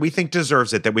letter that we think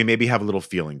deserves it, that we maybe have a little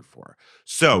feeling for.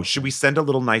 So should we send a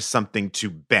little nice something to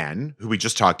Ben, who we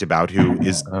just talked about, who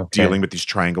is dealing with these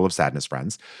triangle of sadness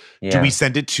friends? Yeah. Do we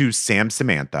send it to Sam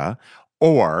Samantha,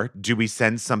 or do we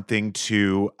send something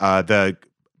to the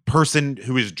person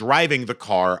who is driving the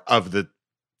car of the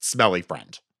smelly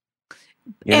friend?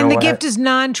 You And know the what? gift is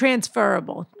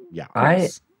non-transferable. Yeah.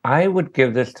 I would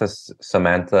give this to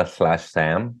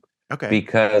Samantha/Sam Okay.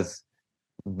 because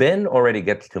Ben already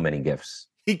gets too many gifts.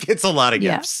 He gets a lot of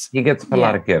Yeah. gifts. He gets a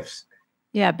lot of gifts.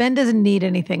 Yeah, Ben doesn't need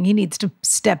anything. He needs to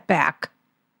step back.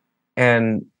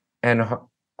 And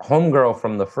homegirl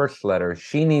from the first letter,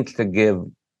 she needs to give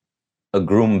a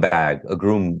grooming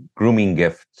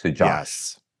gift to Josh.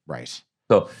 Yes. Right.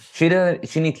 So she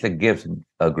needs to give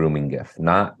a grooming gift,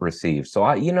 not receive. So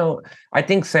I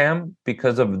think Sam,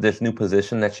 because of this new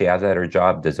position that she has at her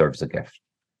job, deserves a gift.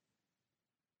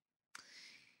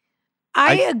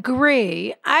 I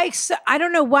agree. I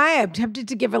don't know why I'm tempted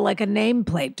to give her like a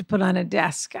nameplate to put on a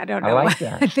desk. I don't know. I like why.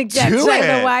 that. I think that's. Do I don't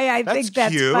know it. why I That's think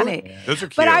that's cute. funny. Yeah. Those are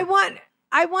cute. But I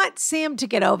want Sam to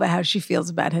get over how she feels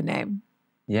about her name.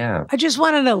 Yeah. I just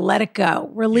wanted to let it go,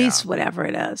 release Yeah. whatever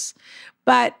it is.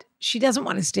 But she doesn't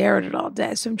want to stare at it all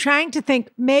day. So I'm trying to think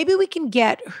maybe we can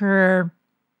get her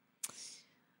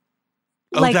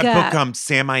that book,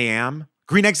 Sam I Am,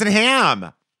 Green Eggs and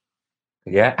Ham.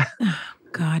 Yeah.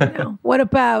 God, no. What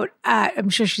about, I'm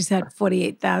sure she's had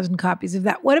 48,000 copies of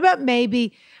that. What about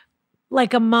maybe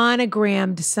like a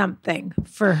monogrammed something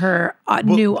for her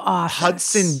new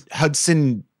office?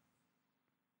 Hudson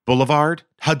Boulevard,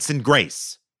 Hudson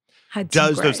Grace Hudson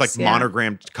does Grace, those like yeah.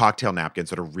 monogrammed cocktail napkins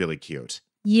that are really cute.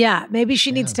 Yeah, maybe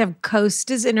she needs to have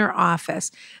coasters in her office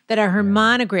that are her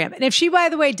monogram. And if she, by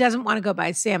the way, doesn't want to go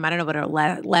by Sam, I don't know what her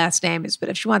last name is, but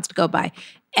if she wants to go by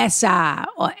SR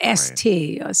or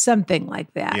ST or something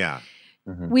like that. Yeah.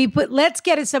 Let's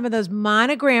get her some of those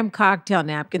monogram cocktail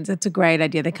napkins. That's a great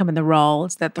idea. They come in the roll.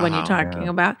 Is that the one you're talking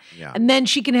about? Yeah. And then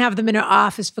she can have them in her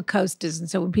office for coasters. And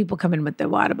so when people come in with their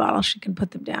water bottle, she can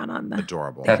put them down on the.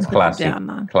 Adorable. That's put them classy. down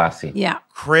on. Classy. Yeah.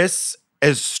 Chris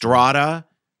Estrada.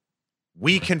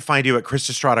 We can find you at Chris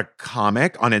Estrada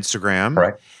Comic on Instagram.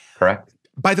 Correct.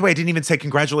 By the way, I didn't even say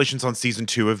congratulations on season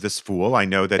 2 of This Fool. I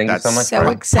know that Thank you that's so much. So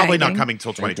probably exciting. not coming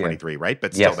till Thank you. 2023, right?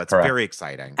 But still, Yes, that's correct. very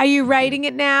exciting. Are you writing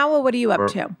it now or what are you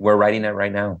up to? We're writing it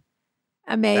right now.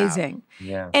 Amazing.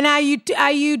 Yeah. And are you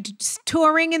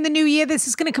touring in the new year? This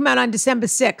is going to come out on December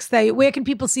 6th. Where can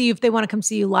people see you if they want to come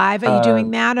see you live? Are you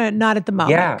doing that or not at the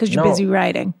moment? yeah, Because you're no. busy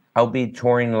writing. I'll be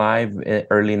touring live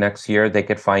early next year. They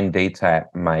could find dates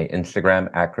at my Instagram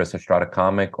at Chris Estrada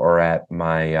Comic or at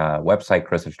my website,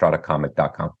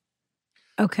 chrisestradacomic.com.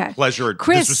 Okay. Pleasure.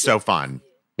 Chris, this was so fun.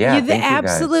 Yeah, you're the thank you,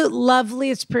 guys. absolute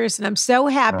loveliest person. I'm so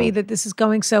happy that this is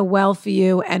going so well for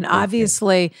you. And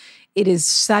obviously, it is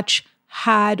such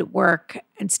hard work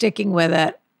and sticking with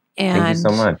it. And Thank you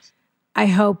so much. I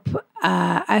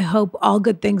hope all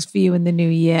good things for you in the new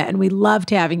year. And we loved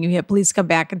having you here. Please come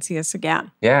back and see us again.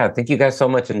 Yeah, thank you guys so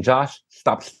much. And Josh,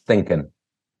 stop thinking.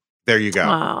 There you go.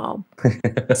 Oh,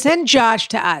 send Josh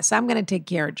to us. I'm going to take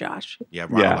care of Josh. Yeah.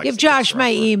 Ron likes Give to Josh get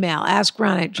my forever. email.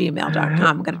 askron@gmail.com.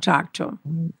 I'm going to talk to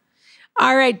him.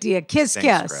 All right, dear. Kiss, Thanks,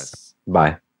 kiss. Chris.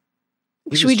 Bye.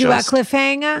 He Should was we do our just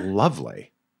cliffhanger?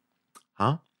 Lovely.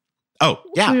 Huh? Oh,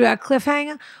 yeah. Should we do our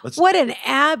cliffhanger? Let's- What an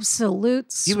absolute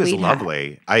He sweetheart. was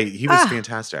lovely. He was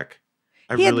fantastic.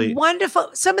 He had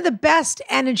wonderful, some of the best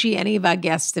energy any of our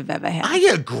guests have ever had. I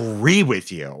agree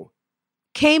with you.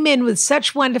 Came in with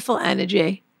such wonderful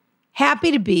energy.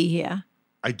 Happy to be here.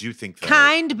 I do think that.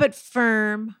 Kind but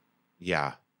firm.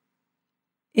 Yeah.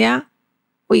 Yeah?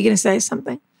 Were you going to say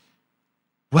something?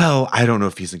 Well, I don't know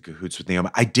if he's in cahoots with Naomi.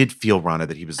 I did feel, Rana,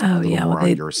 that he was a little more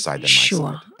on your side than my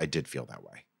side. I did feel that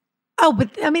way. Oh, but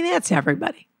I mean, that's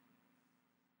everybody.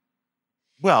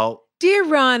 Well, Dear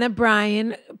Rana,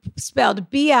 Brian, spelled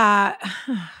B-I,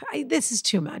 this is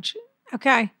too much.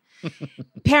 Okay.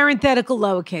 Parenthetical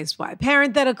lowercase y,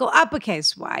 parenthetical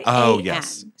uppercase y. Oh, A-N.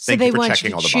 yes. So Thank they you for want checking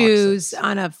you all to the choose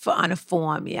boxes. on a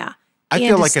form, yeah. I And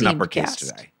feel like an esteemed uppercase guest.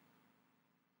 today.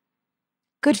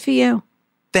 Good for you.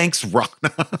 Thanks, Rana.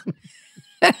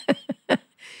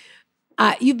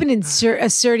 You've been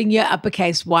asserting your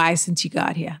uppercase Y since you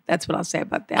got here. That's what I'll say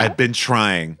about that. I've been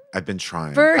trying.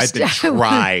 First,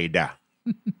 tried.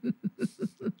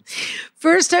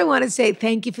 First, I want to say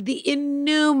thank you for the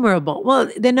innumerable.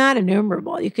 Well, they're not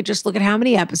innumerable. You could just look at how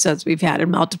many episodes we've had and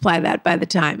multiply that by the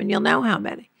time, and you'll know how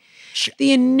many.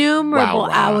 The innumerable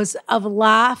hours of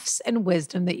laughs and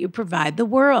wisdom that you provide the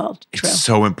world. It's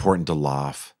so important to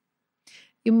laugh.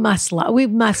 You must laugh. We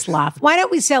must laugh. Why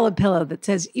don't we sell a pillow that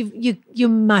says you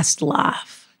must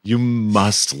laugh? You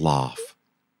must laugh.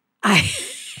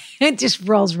 It just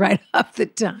rolls right off the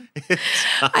tongue.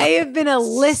 I have been a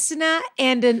listener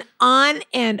and an on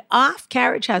and off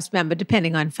Carriage House member,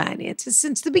 depending on finances,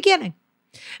 since the beginning.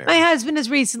 My husband has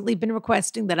recently been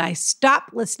requesting that I stop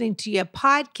listening to your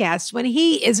podcasts when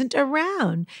he isn't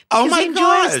around because he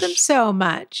enjoys them so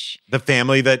much. The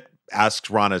family that asks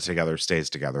Rana together stays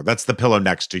together. That's the pillow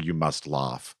next to you must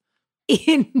laugh.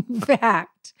 In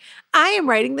fact, I am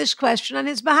writing this question on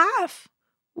his behalf.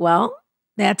 Well,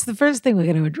 that's the first thing we're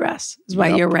going to address, is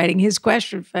why you're writing his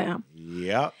question for him.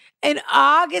 Yep. In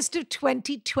August of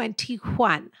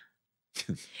 2021,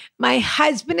 my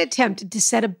husband attempted to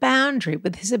set a boundary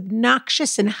with his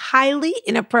obnoxious and highly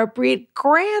inappropriate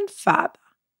grandfather.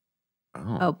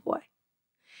 Oh boy.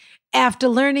 After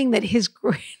learning that his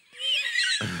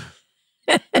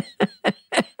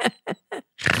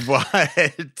What?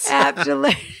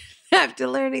 After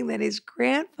learning that his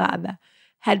grandfather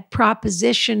had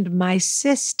propositioned my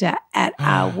sister at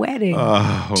our wedding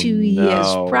 2 years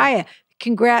prior.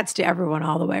 Congrats to everyone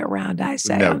all the way around, I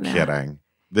say. No kidding.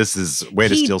 This is way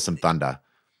to steal some thunder.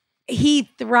 He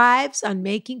thrives on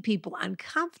making people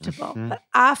uncomfortable. But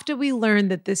after we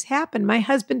learned that this happened, my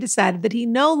husband decided that he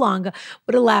no longer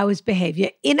would allow his behavior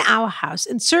in our house,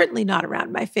 and certainly not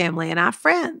around my family and our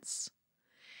friends.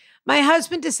 My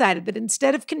husband decided that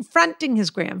instead of confronting his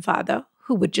grandfather,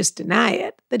 who would just deny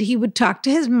it, that he would talk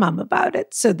to his mom about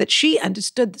it so that she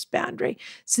understood this boundary,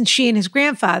 since she and his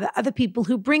grandfather are the people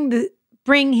who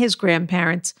bring his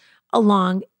grandparents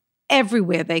along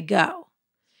everywhere they go,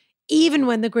 even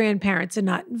when the grandparents are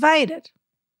not invited.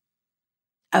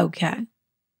 Okay.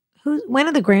 When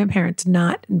are the grandparents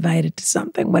not invited to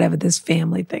something, whatever this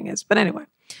family thing is? But anyway,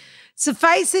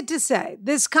 suffice it to say,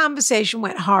 this conversation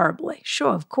went horribly.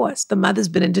 Sure, of course. The mother's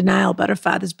been in denial about her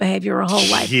father's behavior her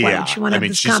whole life. Why would she want to have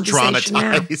this conversation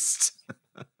traumatized.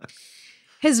 now?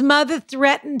 His mother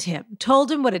threatened him,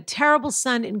 told him what a terrible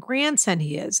son and grandson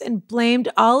he is, and blamed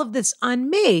all of this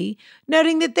on me,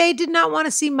 noting that they did not want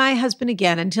to see my husband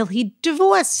again until he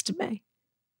divorced me.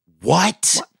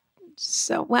 What?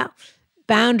 So, well,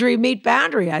 boundary meet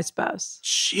boundary, I suppose.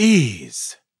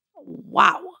 Jeez.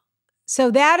 Wow. So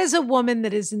that is a woman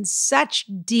that is in such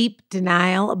deep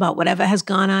denial about whatever has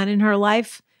gone on in her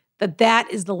life that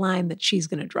is the line that she's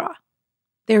going to draw.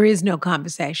 There is no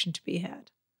conversation to be had.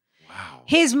 Wow.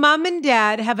 His mom and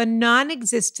dad have a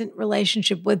non-existent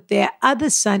relationship with their other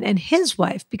son and his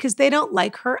wife because they don't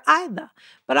like her either.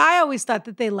 But I always thought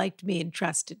that they liked me and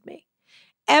trusted me.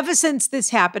 Ever since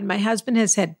this happened, my husband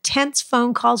has had tense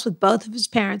phone calls with both of his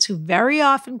parents, who very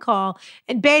often call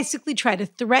and basically try to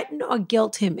threaten or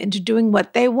guilt him into doing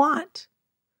what they want.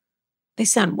 They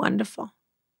sound wonderful.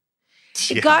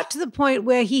 Yeah. It got to the point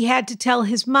where he had to tell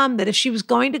his mom that if she was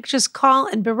going to just call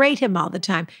and berate him all the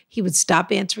time, he would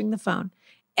stop answering the phone.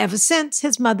 Ever since,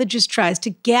 his mother just tries to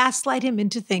gaslight him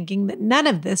into thinking that none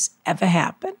of this ever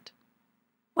happened.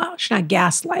 Well, she's not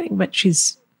gaslighting, but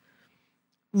she's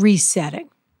resetting.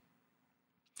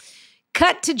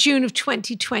 Cut to June of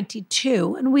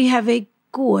 2022, and we have a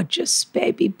gorgeous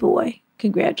baby boy.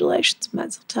 Congratulations,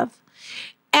 Mazel Tov.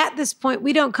 At this point,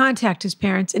 we don't contact his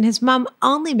parents, and his mom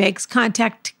only makes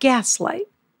contact to gaslight.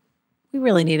 We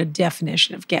really need a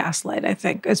definition of gaslight, I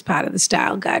think, as part of the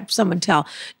style guide. Someone tell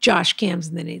Josh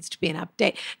Kamsen there needs to be an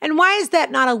update. And why is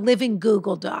that not a living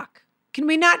Google Doc? Can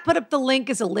we not put up the link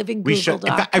as a living Google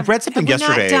Doc? In fact, I read something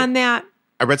yesterday. Have we not done that?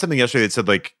 I read something yesterday that said,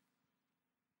 like,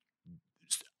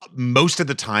 most of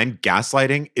the time,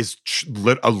 gaslighting is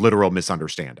a literal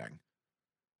misunderstanding.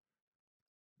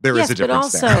 There is a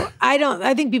difference but also,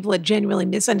 I think people are genuinely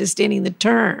misunderstanding the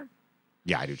term.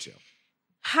 Yeah, I do too.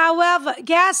 However,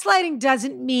 gaslighting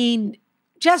doesn't mean,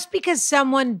 just because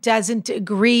someone doesn't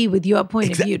agree with your point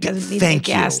of view doesn't mean they're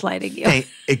gaslighting you.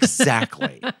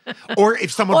 Exactly. Or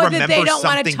if someone or remembers that they don't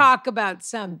something, want to talk about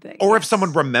something. Or if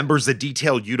someone remembers a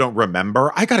detail you don't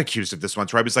remember. I got accused of this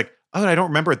once where I was like, oh, I don't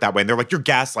remember it that way. And they're like, you're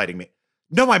gaslighting me.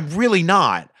 No, I'm really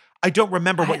not. I don't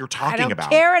remember what you're talking about. I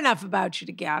don't care enough about you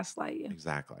to gaslight you.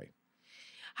 Exactly.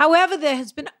 However, there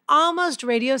has been almost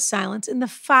radio silence in the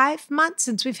 5 months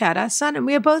since we've had our son, and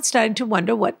we are both starting to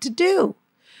wonder what to do.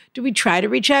 Do we try to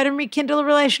reach out and rekindle a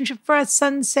relationship for our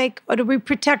son's sake, or do we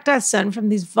protect our son from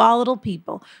these volatile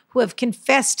people who have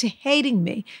confessed to hating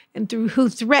me and who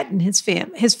threaten his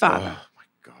father? Oh, my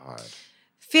God.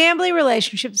 Family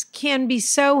relationships can be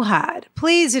so hard.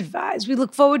 Please advise. We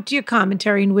look forward to your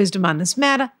commentary and wisdom on this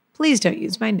matter. Please don't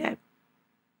use my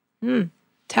name.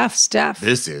 Tough stuff.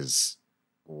 This is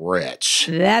rich.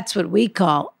 That's what we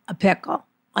call a pickle,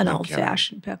 an No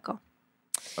old-fashioned pickle.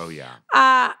 Oh,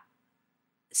 yeah.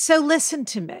 So listen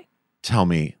to me. Tell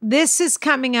me. This is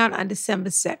coming out on December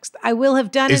 6th. I will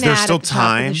have done Is an there ad still at the top of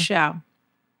time? the show.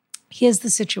 Here's the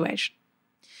situation.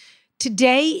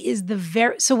 Today is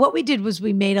so what we did was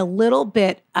we made a little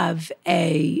bit of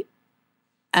a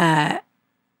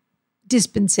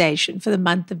dispensation for the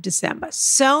month of December.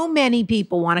 So many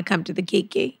people want to come to the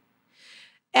Kiki.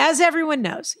 As everyone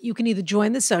knows, you can either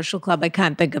join the social club. I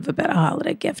can't think of a better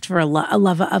holiday gift for a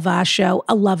lover of our show,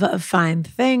 a lover of fine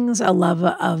things, a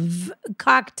lover of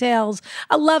cocktails,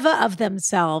 a lover of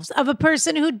themselves, of a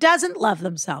person who doesn't love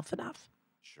themselves enough.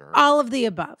 Sure. All of the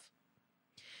above.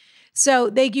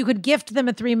 So you could gift them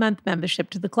a 3-month membership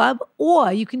to the club,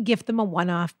 or you can gift them a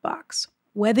one-off box.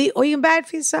 Or you can buy it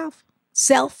for yourself.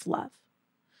 Self-love.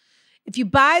 If you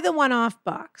buy the one-off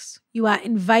box, you are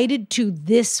invited to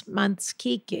this month's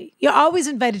Kiki. You're always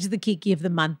invited to the Kiki of the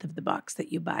month of the box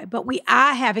that you buy. But we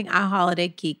are having our holiday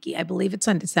Kiki. I believe it's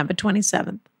on December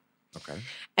 27th. Okay.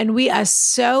 And we are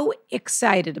so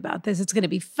excited about this. It's going to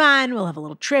be fun. We'll have a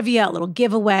little trivia, a little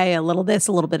giveaway, a little this,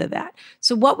 a little bit of that.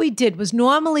 So what we did was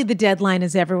normally the deadline,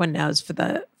 as everyone knows, for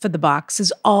the box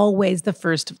is always the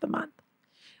first of the month.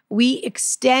 We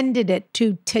extended it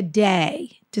to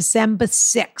today, December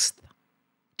 6th,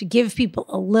 to give people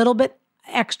a little bit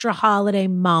extra holiday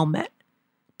moment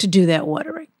to do their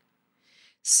ordering.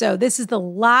 So this is the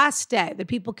last day that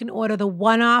people can order the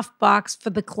one-off box for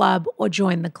the club or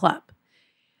join the club.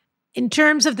 In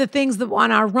terms of the things that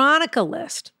on our Ronica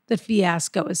list that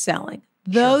Fiasco is selling,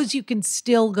 those you can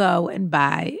still go and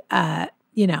buy, and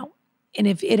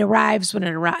if it arrives when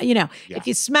it arrives, if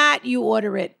you're smart, you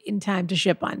order it in time to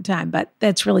ship on time, but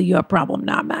that's really your problem,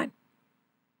 not mine.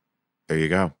 There you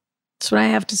go. That's what I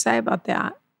have to say about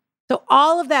that. So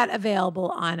all of that available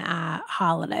on our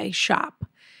holiday shop.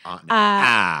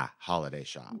 Holiday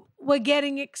shop. We're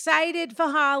getting excited for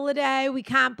holiday. We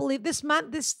can't believe this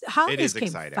holidays came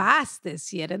exciting. Fast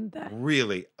this year, didn't they?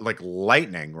 Really, like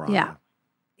lightning, Ron. Yeah.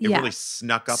 It really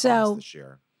snuck up on us this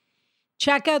year.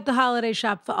 Check out the holiday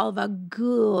shop for all of our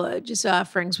gorgeous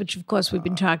offerings, which of course we've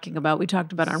been talking about. We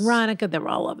talked about on Ronica. They're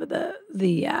all over the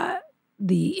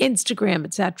Instagram,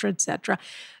 et cetera, et cetera.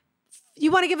 You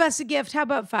want to give us a gift? How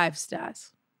about 5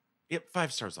 stars? Yep,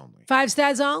 5 stars only. 5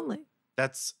 stars only.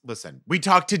 Listen, we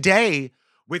talked today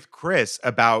with Chris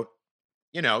about,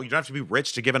 you don't have to be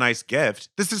rich to give a nice gift.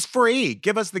 This is free.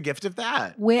 Give us the gift of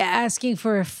that. We're asking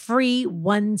for a free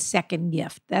 1-second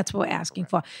gift. That's what we're asking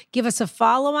for. Give us a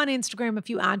follow on Instagram if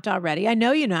you aren't already. I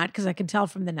know you're not because I can tell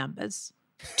from the numbers.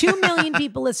 2 million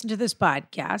people listen to this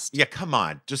podcast. Yeah, come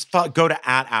on. Just go to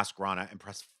 @AskRana and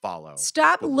press follow.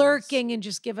 Stop lurking and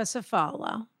just give us a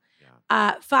follow.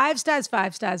 5 stars,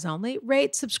 5 stars only.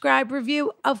 Rate, subscribe,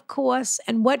 review, of course.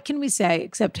 And what can we say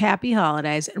except happy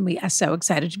holidays? And we are so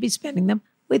excited to be spending them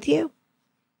with you.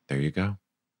 There you go.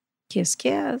 Kiss,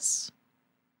 kiss.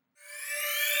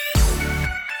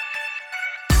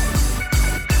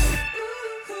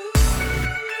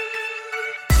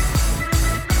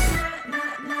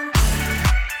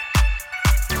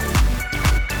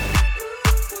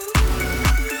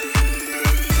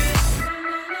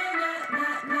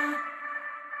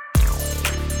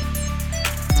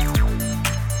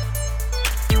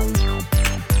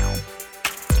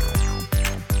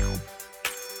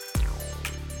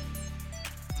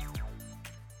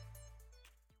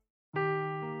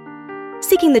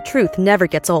 Seeking the truth never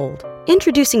gets old.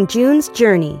 Introducing June's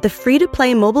Journey, the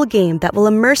free-to-play mobile game that will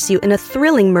immerse you in a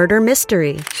thrilling murder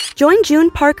mystery. Join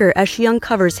June Parker as she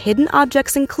uncovers hidden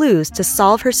objects and clues to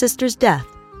solve her sister's death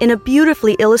in a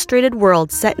beautifully illustrated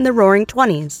world set in the Roaring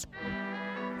 '20s.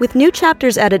 With new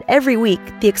chapters added every week,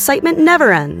 the excitement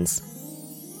never ends.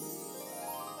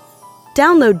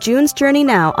 Download June's Journey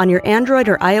now on your Android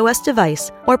or iOS device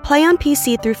or play on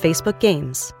PC through Facebook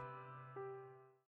Games.